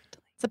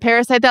 exactly. It's a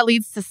parasite that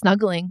leads to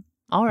snuggling.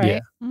 All right.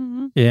 Yeah.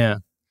 Mm-hmm. Yeah.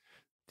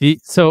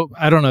 So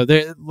I don't know.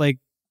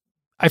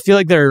 I feel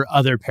like there are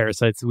other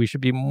parasites that we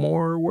should be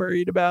more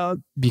worried about,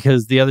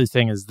 because the other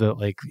thing is that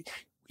like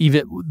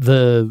even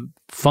the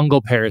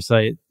fungal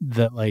parasite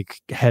that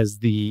like has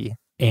the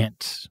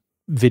ant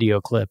video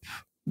clip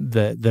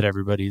that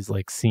everybody's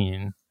like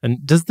seen.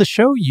 And does the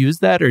show use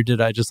that, or did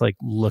I just like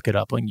look it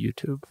up on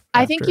YouTube?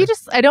 I think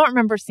I don't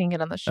remember seeing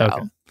it on the show.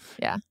 Okay.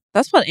 Yeah.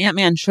 That's what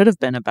Ant-Man should have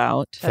been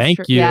about. Thank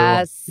you.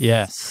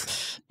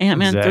 Yes.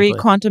 Ant-Man 3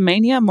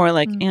 Quantumania, more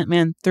like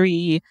Ant-Man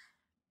 3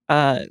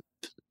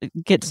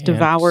 gets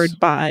devoured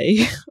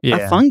by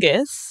a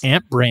fungus.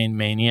 Ant brain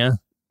mania.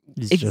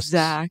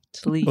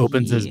 Exactly. Just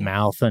opens his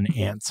mouth and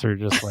ants are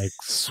just like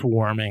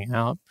swarming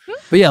out.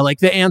 But yeah, like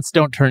the ants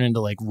don't turn into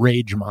like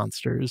rage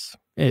monsters.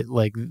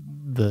 Like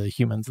the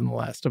humans in The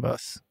Last of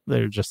Us.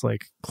 They're just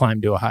like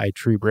climb to a high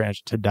tree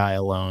branch to die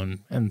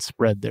alone and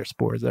spread their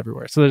spores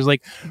everywhere. So there's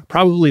like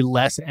probably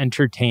less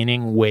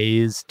entertaining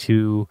ways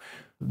to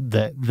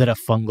that a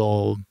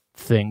fungal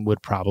thing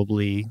would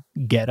probably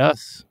get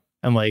us.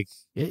 And like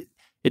it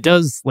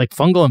does, like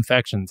fungal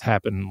infections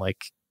happen,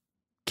 like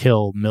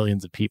kill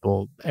millions of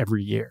people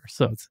every year.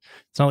 So it's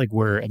not like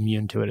we're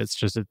immune to it. It's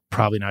just it's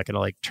probably not going to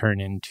like turn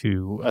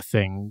into a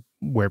thing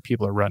where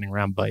people are running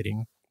around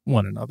biting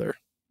one another,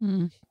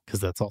 because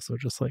that's also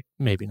just like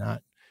maybe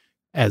not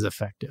as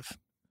effective.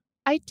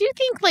 I do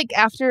think like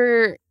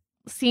after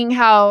seeing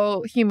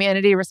how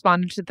humanity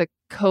responded to the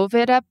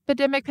COVID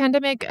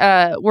pandemic,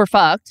 we're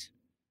fucked.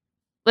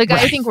 Like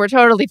right. I think we're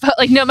totally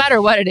like no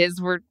matter what it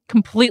is, we're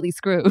completely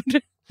screwed.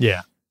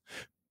 Yeah.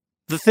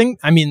 The thing,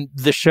 I mean,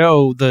 the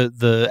show,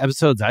 the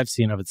episodes I've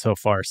seen of it so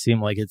far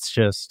seem like it's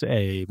just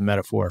a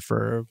metaphor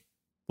for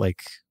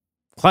like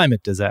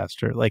climate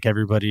disaster. Like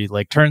everybody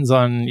like turns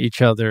on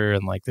each other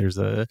and like there's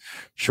a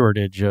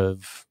shortage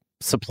of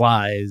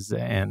supplies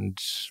and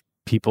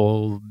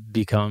people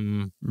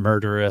become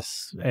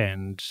murderous,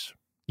 and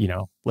you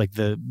know, like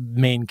the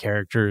main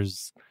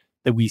characters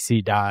that we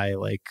see die,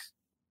 like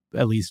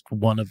at least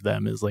one of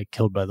them is like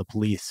killed by the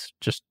police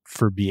just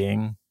for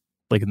being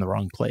like in the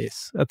wrong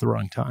place at the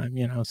wrong time,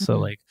 you know? So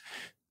like,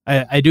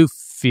 I do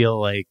feel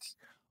like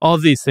all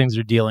of these things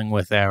are dealing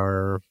with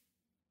our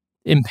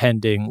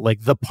impending,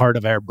 like the part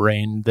of our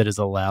brain that is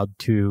allowed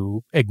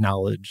to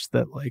acknowledge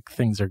that like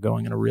things are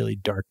going in a really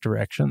dark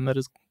direction that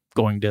is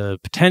going to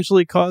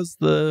potentially cause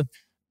the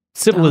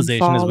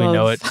civilization as we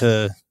know it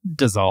to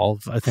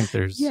dissolve. I think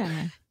there's,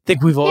 I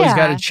think we've always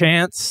got a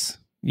chance,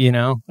 you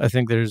know? I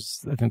think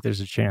there's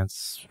a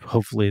chance,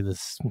 hopefully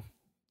this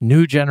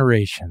new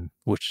generation,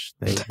 which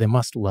they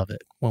must love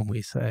it when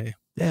we say,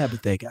 yeah,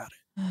 but they got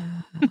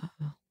it.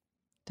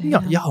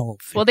 Y'all.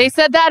 Well, they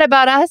said that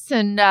about us,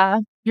 and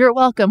you're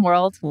welcome,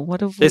 world. Well,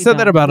 what have they said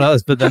that about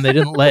us, but then they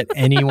didn't let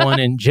anyone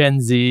in Gen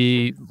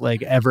Z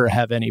like ever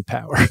have any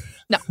power.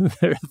 No,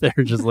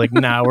 they're just like,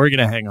 nah, we're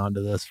gonna hang on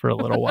to this for a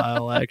little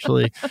while.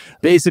 Actually,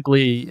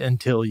 basically,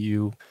 until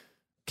you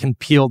can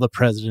peel the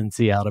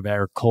presidency out of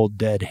our cold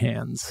dead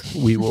hands,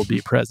 we will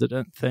be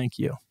president. Thank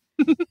you.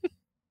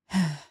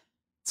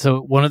 So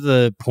one of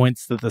the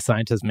points that the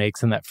scientist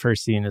makes in that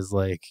first scene is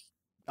like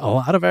a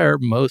lot of our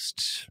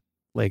most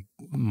like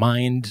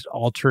mind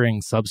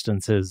altering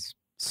substances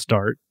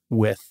start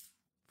with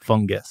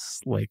fungus,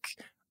 like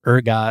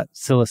ergot,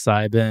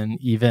 psilocybin,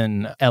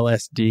 even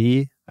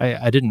LSD.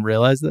 I didn't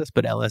realize this,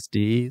 but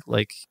LSD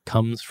like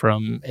comes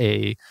from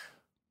a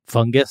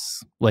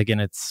fungus, like in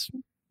its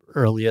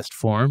earliest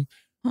form,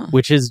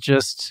 which is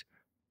just,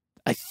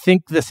 I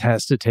think this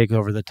has to take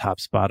over the top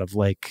spot of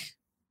like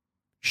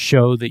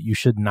show that you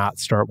should not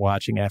start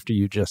watching after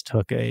you just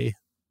took a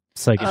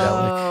psychedelic.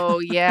 Oh,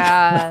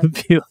 yeah.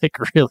 It'd be like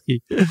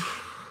really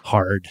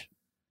hard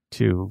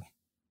to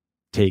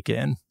take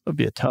in. It'd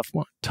be a tough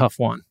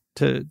one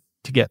to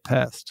get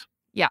past.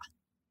 Yeah.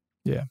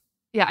 Yeah.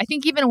 Yeah, I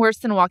think even worse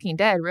than Walking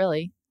Dead,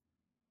 really.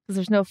 Because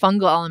there's no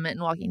fungal element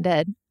in Walking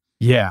Dead.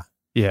 Yeah.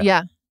 Yeah.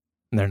 Yeah.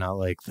 And they're not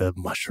like the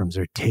mushrooms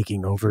are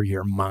taking over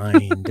your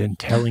mind and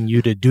telling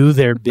you to do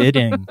their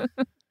bidding.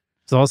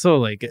 It's also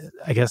like,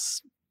 I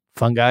guess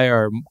fungi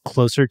are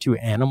closer to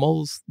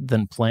animals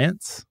than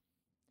plants.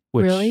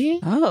 Which, really?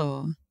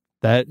 Oh.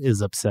 That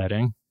is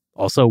upsetting.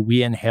 Also,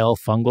 we inhale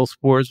fungal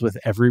spores with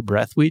every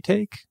breath we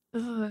take.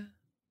 Ugh.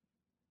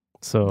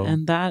 So,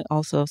 and that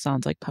also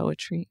sounds like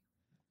poetry.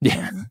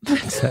 Yeah,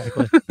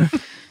 exactly.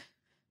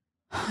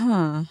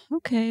 Huh.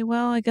 Okay,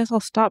 well, I guess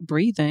I'll stop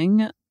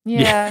breathing.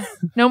 Yeah.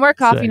 No more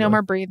coffee, exactly. No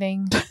more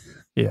breathing.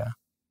 Yeah.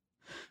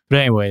 But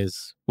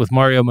anyways, with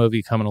Mario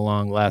movie coming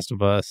along, Last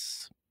of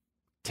Us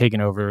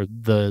taking over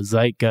the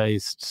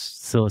zeitgeist,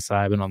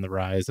 psilocybin on the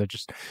rise.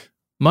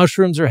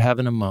 Mushrooms are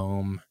having a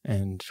moan,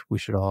 and we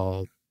should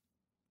all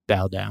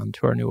bow down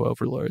to our new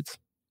overlords.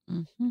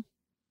 Mm-hmm.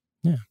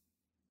 Yeah.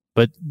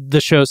 But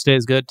the show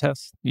stays good,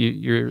 Tess?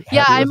 You're happy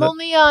I'm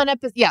only on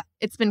episode... Yeah,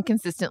 it's been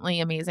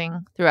consistently amazing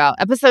throughout.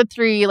 Episode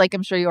 3, like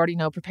I'm sure you already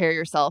know, prepare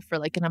yourself for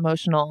like an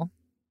emotional...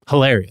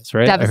 Hilarious,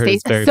 right?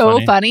 Devastation. It's so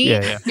funny.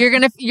 Yeah. You're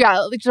going to...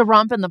 like a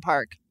romp in the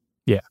park.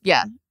 Yeah.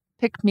 Yeah.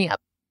 Pick me up.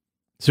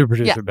 Super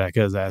producer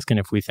Becca is asking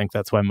if we think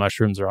that's why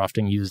mushrooms are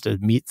often used as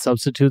meat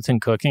substitutes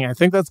in cooking. I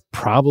think that's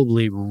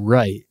probably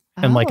right.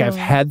 And like I've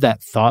had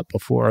that thought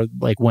before,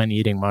 like when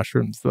eating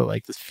mushrooms, that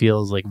like this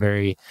feels like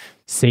very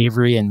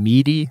savory and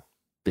meaty.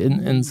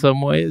 in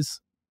some ways.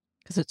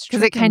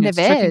 Because it kind of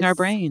is tricking our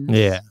brains.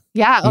 Yeah.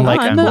 Yeah.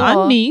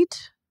 I'm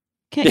neat.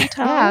 Can't you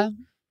tell?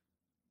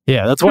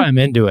 Yeah, that's why I'm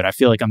into it. I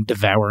feel like I'm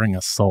devouring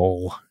a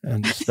soul,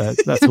 and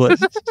that's what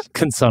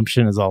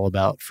consumption is all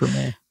about for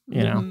me.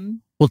 You know.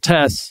 Well,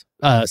 Tess,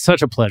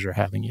 such a pleasure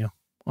having you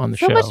on the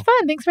show. So much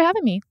fun. Thanks for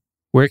having me.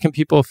 Where can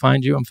people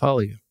find you and follow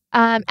you?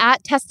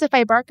 At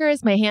Testify Barker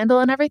is my handle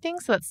and everything.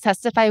 So it's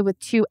Testify with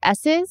 2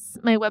 S's.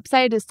 My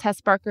website is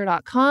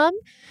tessbarker.com.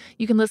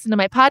 You can listen to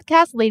my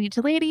podcast, Lady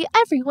to Lady,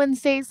 every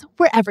Wednesdays,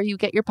 wherever you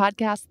get your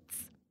podcasts.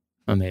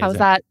 Amazing. How's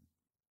that?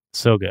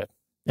 So good.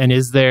 And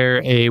is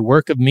there a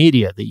work of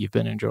media that you've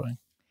been enjoying?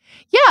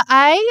 Yeah,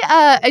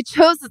 I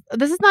chose,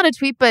 this is not a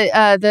tweet,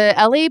 but the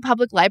LA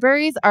Public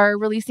Libraries are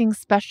releasing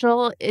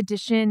special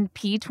edition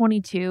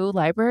P22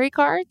 library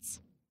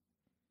cards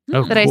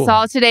that cool. I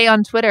saw today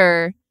on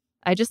Twitter.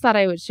 I just thought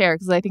I would share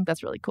because I think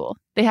that's really cool.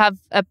 They have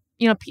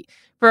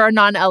for our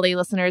non-LA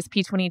listeners,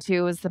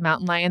 P22 is the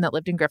mountain lion that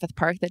lived in Griffith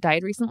Park that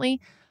died recently.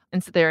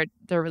 And so they're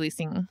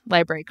releasing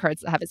library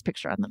cards that have his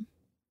picture on them.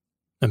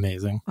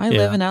 Amazing. I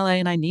live in LA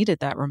and I needed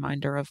that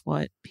reminder of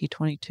what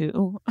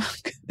P22.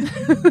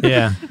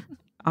 Yeah.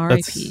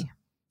 R.I.P.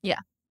 Yeah.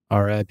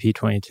 R.I.P.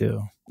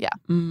 22. Yeah.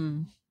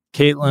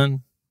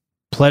 Caitlin,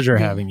 pleasure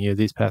having you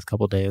these past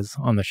couple days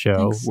on the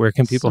show. Thanks Where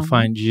can people so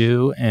find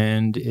you?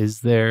 And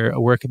is there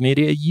a work of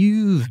media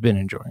you've been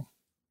enjoying?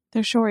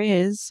 There sure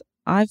is.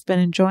 I've been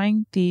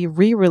enjoying the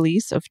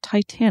re-release of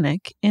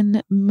Titanic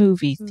in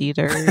movie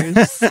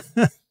theaters.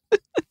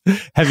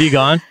 Have you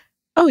gone?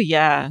 Oh,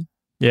 yeah.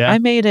 Yeah. I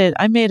made it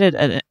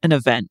an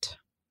event.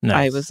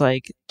 Nice. I was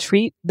like,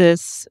 treat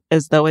this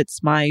as though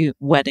it's my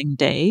wedding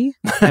day.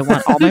 I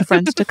want all my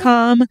friends to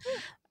come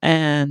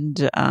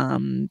and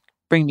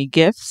bring me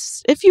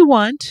gifts if you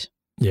want.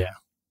 Yeah.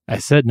 I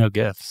said no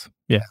gifts.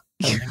 Yeah.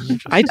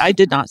 I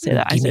did not say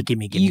that. I said,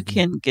 gimme, you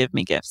can give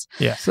me gifts.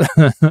 Yes.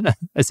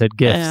 I said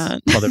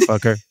gifts,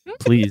 motherfucker.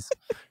 Please.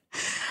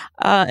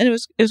 And it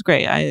was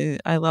great.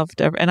 I loved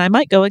it. And I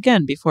might go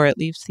again before it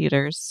leaves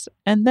theaters.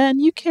 And then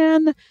you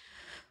can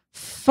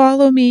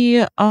follow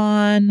me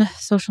on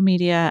social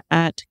media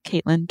at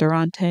Caitlin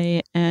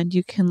Durante, and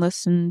you can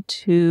listen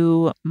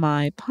to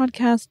my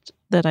podcast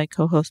that I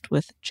co-host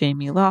with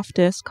Jamie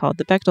Loftus called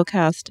The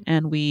Bechtelcast,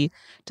 and we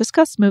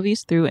discuss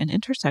movies through an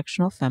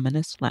intersectional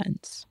feminist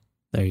lens.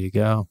 There you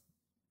go.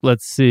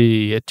 Let's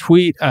see. A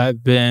tweet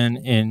I've been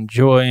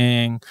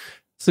enjoying.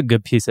 It's a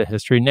good piece of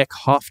history. Nick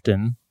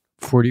Hoften,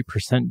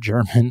 40%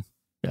 German.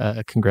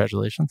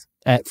 Congratulations.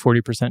 At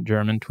 40%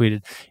 German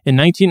tweeted, in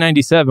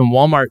 1997,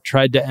 Walmart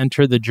tried to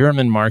enter the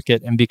German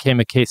market and became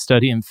a case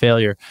study in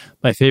failure.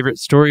 My favorite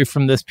story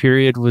from this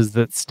period was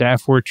that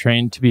staff were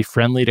trained to be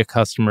friendly to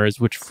customers,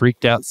 which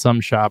freaked out some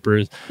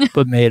shoppers,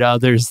 but made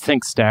others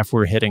think staff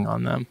were hitting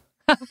on them.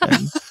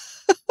 And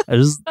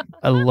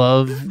I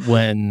love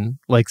when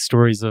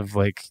stories of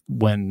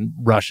when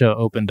Russia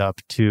opened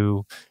up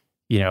to,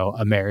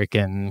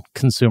 American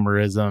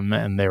consumerism,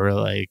 and they were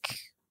like,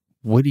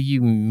 what do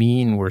you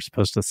mean we're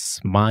supposed to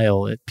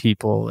smile at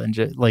people? And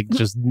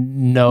just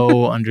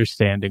no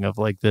understanding of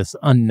this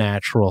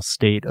unnatural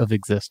state of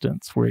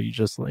existence where you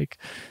just and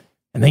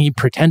then you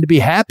pretend to be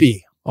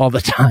happy all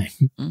the time.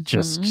 Mm-hmm.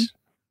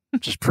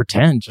 Just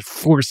pretend, just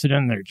force it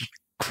in there, just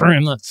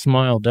cram that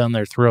smile down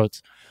their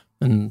throats.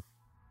 And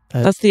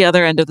that's the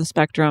other end of the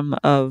spectrum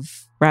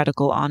of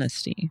radical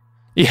honesty.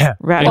 Yeah.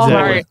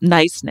 Radical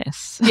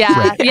niceness.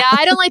 Yeah. Right. Yeah.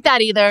 I don't like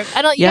that either.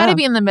 You gotta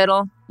be in the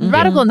middle. Mm-hmm.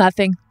 Radical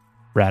nothing.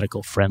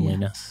 Radical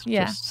friendliness.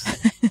 Yeah.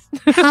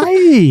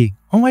 Hi.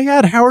 Oh my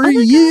God. How are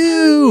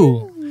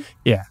you? God.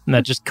 Yeah. And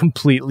that just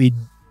completely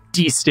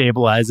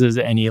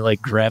destabilizes any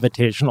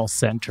gravitational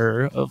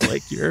center of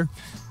your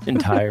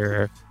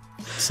entire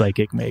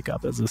psychic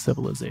makeup as a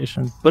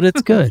civilization. But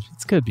it's good.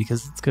 It's good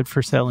because it's good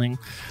for selling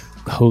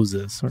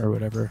hoses or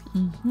whatever.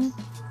 Mm-hmm.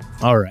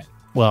 All right.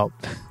 Well,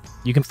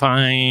 you can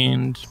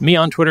find me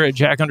on Twitter at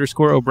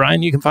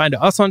Jack_O'Brien. You can find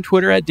us on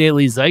Twitter at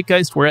Daily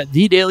Zeitgeist. We're at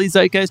The Daily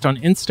Zeitgeist on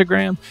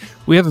Instagram.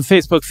 We have a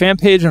Facebook fan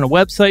page and a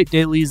website,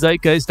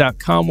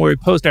 dailyzeitgeist.com, where we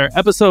post our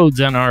episodes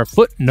and our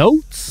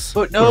footnotes.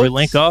 Where we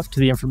link off to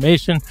the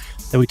information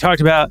that we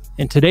talked about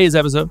in today's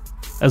episode,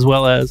 as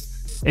well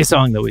as a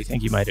song that we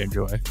think you might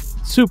enjoy.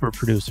 Super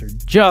producer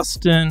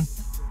Justin,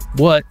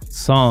 what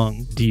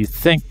song do you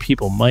think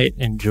people might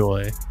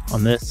enjoy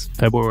on this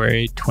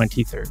February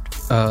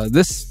 23rd?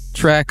 This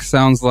track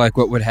sounds like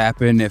what would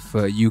happen if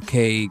a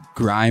UK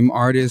grime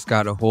artist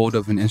got a hold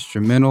of an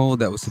instrumental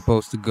that was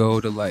supposed to go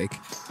to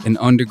an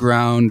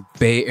underground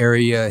Bay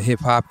Area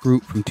hip-hop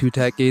group from 2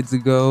 decades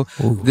ago.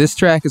 Ooh. This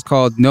track is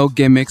called No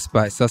Gimmicks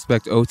by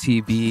Suspect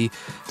OTB.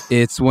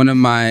 It's one of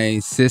my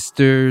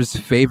sister's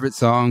favorite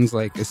songs.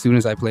 As soon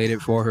as I played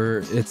it for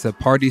her, it's a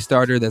party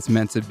starter that's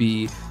meant to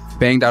be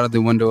banged out of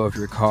the window of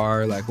your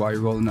car, like while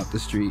you're rolling up the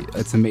street.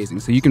 It's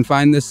amazing. So you can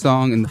find this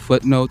song in the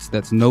footnotes.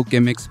 That's No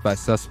Gimmicks by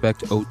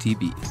Suspect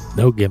OTB.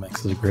 No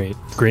Gimmicks is a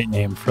great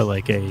name for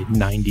like a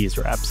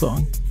 90s rap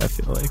song, I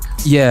feel like.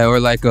 Yeah, or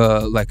like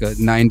a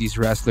 90s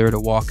wrestler to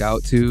walk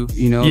out to,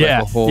 you know? Yeah.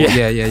 Like a whole,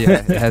 yeah.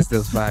 It has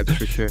those vibes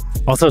for sure.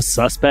 Also,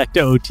 Suspect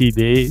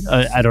OTB.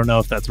 I don't know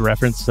if that's a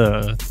reference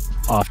to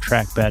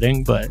off-track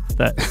betting, but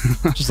that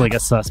just like a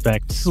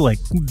suspect like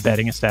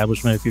betting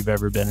establishment. If you've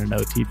ever been in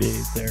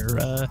OTB,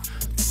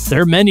 there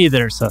are many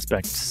that are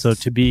suspect. So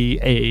to be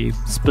a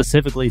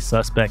specifically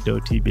suspect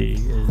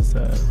OTB is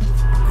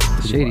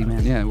shady,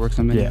 man. Yeah, it works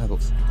on many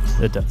levels.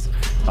 It does.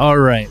 All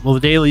right. Well, the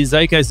Daily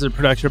Zeitgeist is a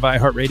production of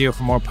iHeartRadio.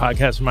 For more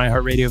podcasts from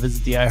iHeartRadio,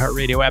 visit the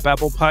iHeartRadio app,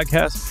 Apple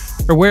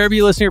Podcasts, or wherever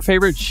you listen to your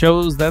favorite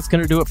shows. That's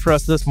going to do it for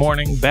us this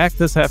morning. Back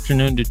this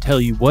afternoon to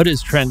tell you what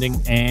is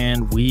trending,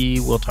 and we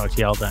will talk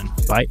to y'all then.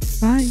 Bye.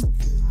 Bye.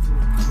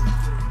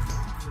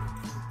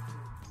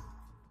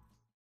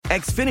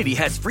 Xfinity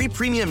has free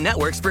premium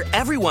networks for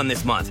everyone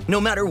this month,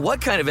 no matter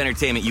what kind of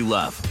entertainment you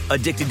love.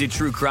 Addicted to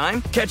true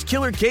crime? Catch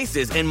killer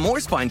cases and more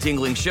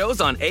spine-tingling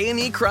shows on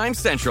A&E Crime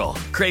Central.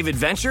 Crave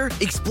adventure?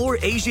 Explore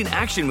Asian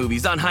action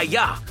movies on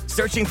Hi-Ya.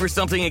 Searching for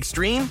something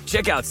extreme?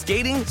 Check out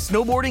skating,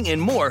 snowboarding, and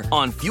more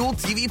on Fuel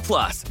TV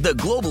Plus, the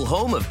global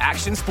home of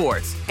action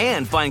sports.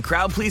 And find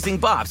crowd-pleasing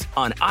bops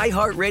on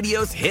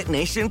iHeartRadio's Hit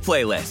Nation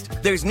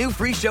playlist. There's new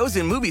free shows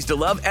and movies to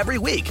love every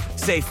week.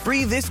 Say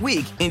free this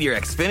week in your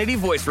Xfinity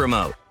voice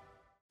remote.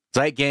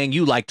 Zeit Gang,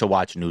 you like to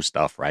watch new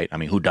stuff, right? I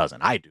mean, who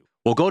doesn't? I do.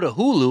 Well, go to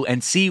Hulu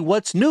and see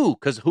what's new,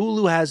 because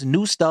Hulu has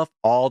new stuff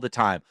all the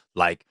time,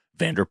 like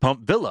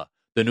Vanderpump Villa,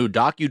 the new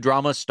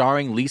docudrama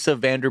starring Lisa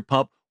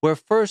Vanderpump, where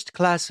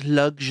first-class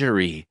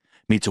luxury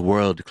meets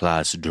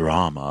world-class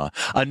drama.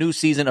 A new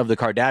season of The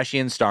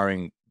Kardashians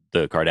starring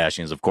the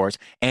Kardashians, of course,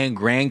 and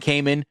Grand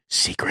Cayman,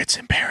 Secrets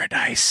in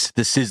Paradise,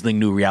 the sizzling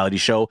new reality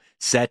show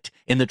set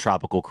in the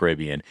tropical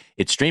Caribbean.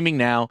 It's streaming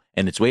now,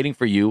 and it's waiting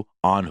for you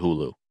on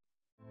Hulu.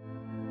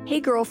 Hey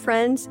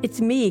girlfriends,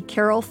 it's me,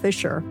 Carol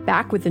Fisher,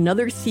 back with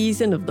another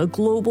season of the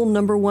global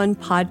 #1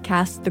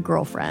 podcast, The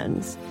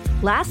Girlfriends.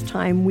 Last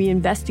time, we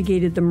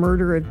investigated the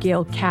murder of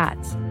Gail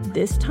Katz.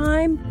 This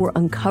time, we're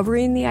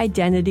uncovering the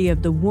identity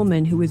of the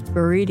woman who was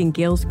buried in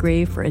Gail's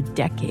grave for a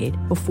decade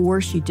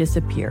before she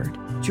disappeared.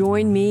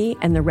 Join me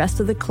and the rest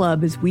of the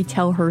club as we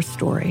tell her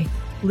story.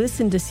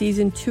 Listen to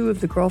Season 2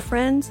 of The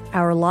Girlfriends,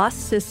 Our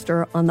Lost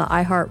Sister on the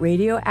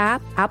iHeartRadio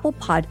app, Apple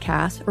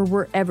Podcasts, or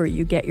wherever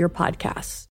you get your podcasts.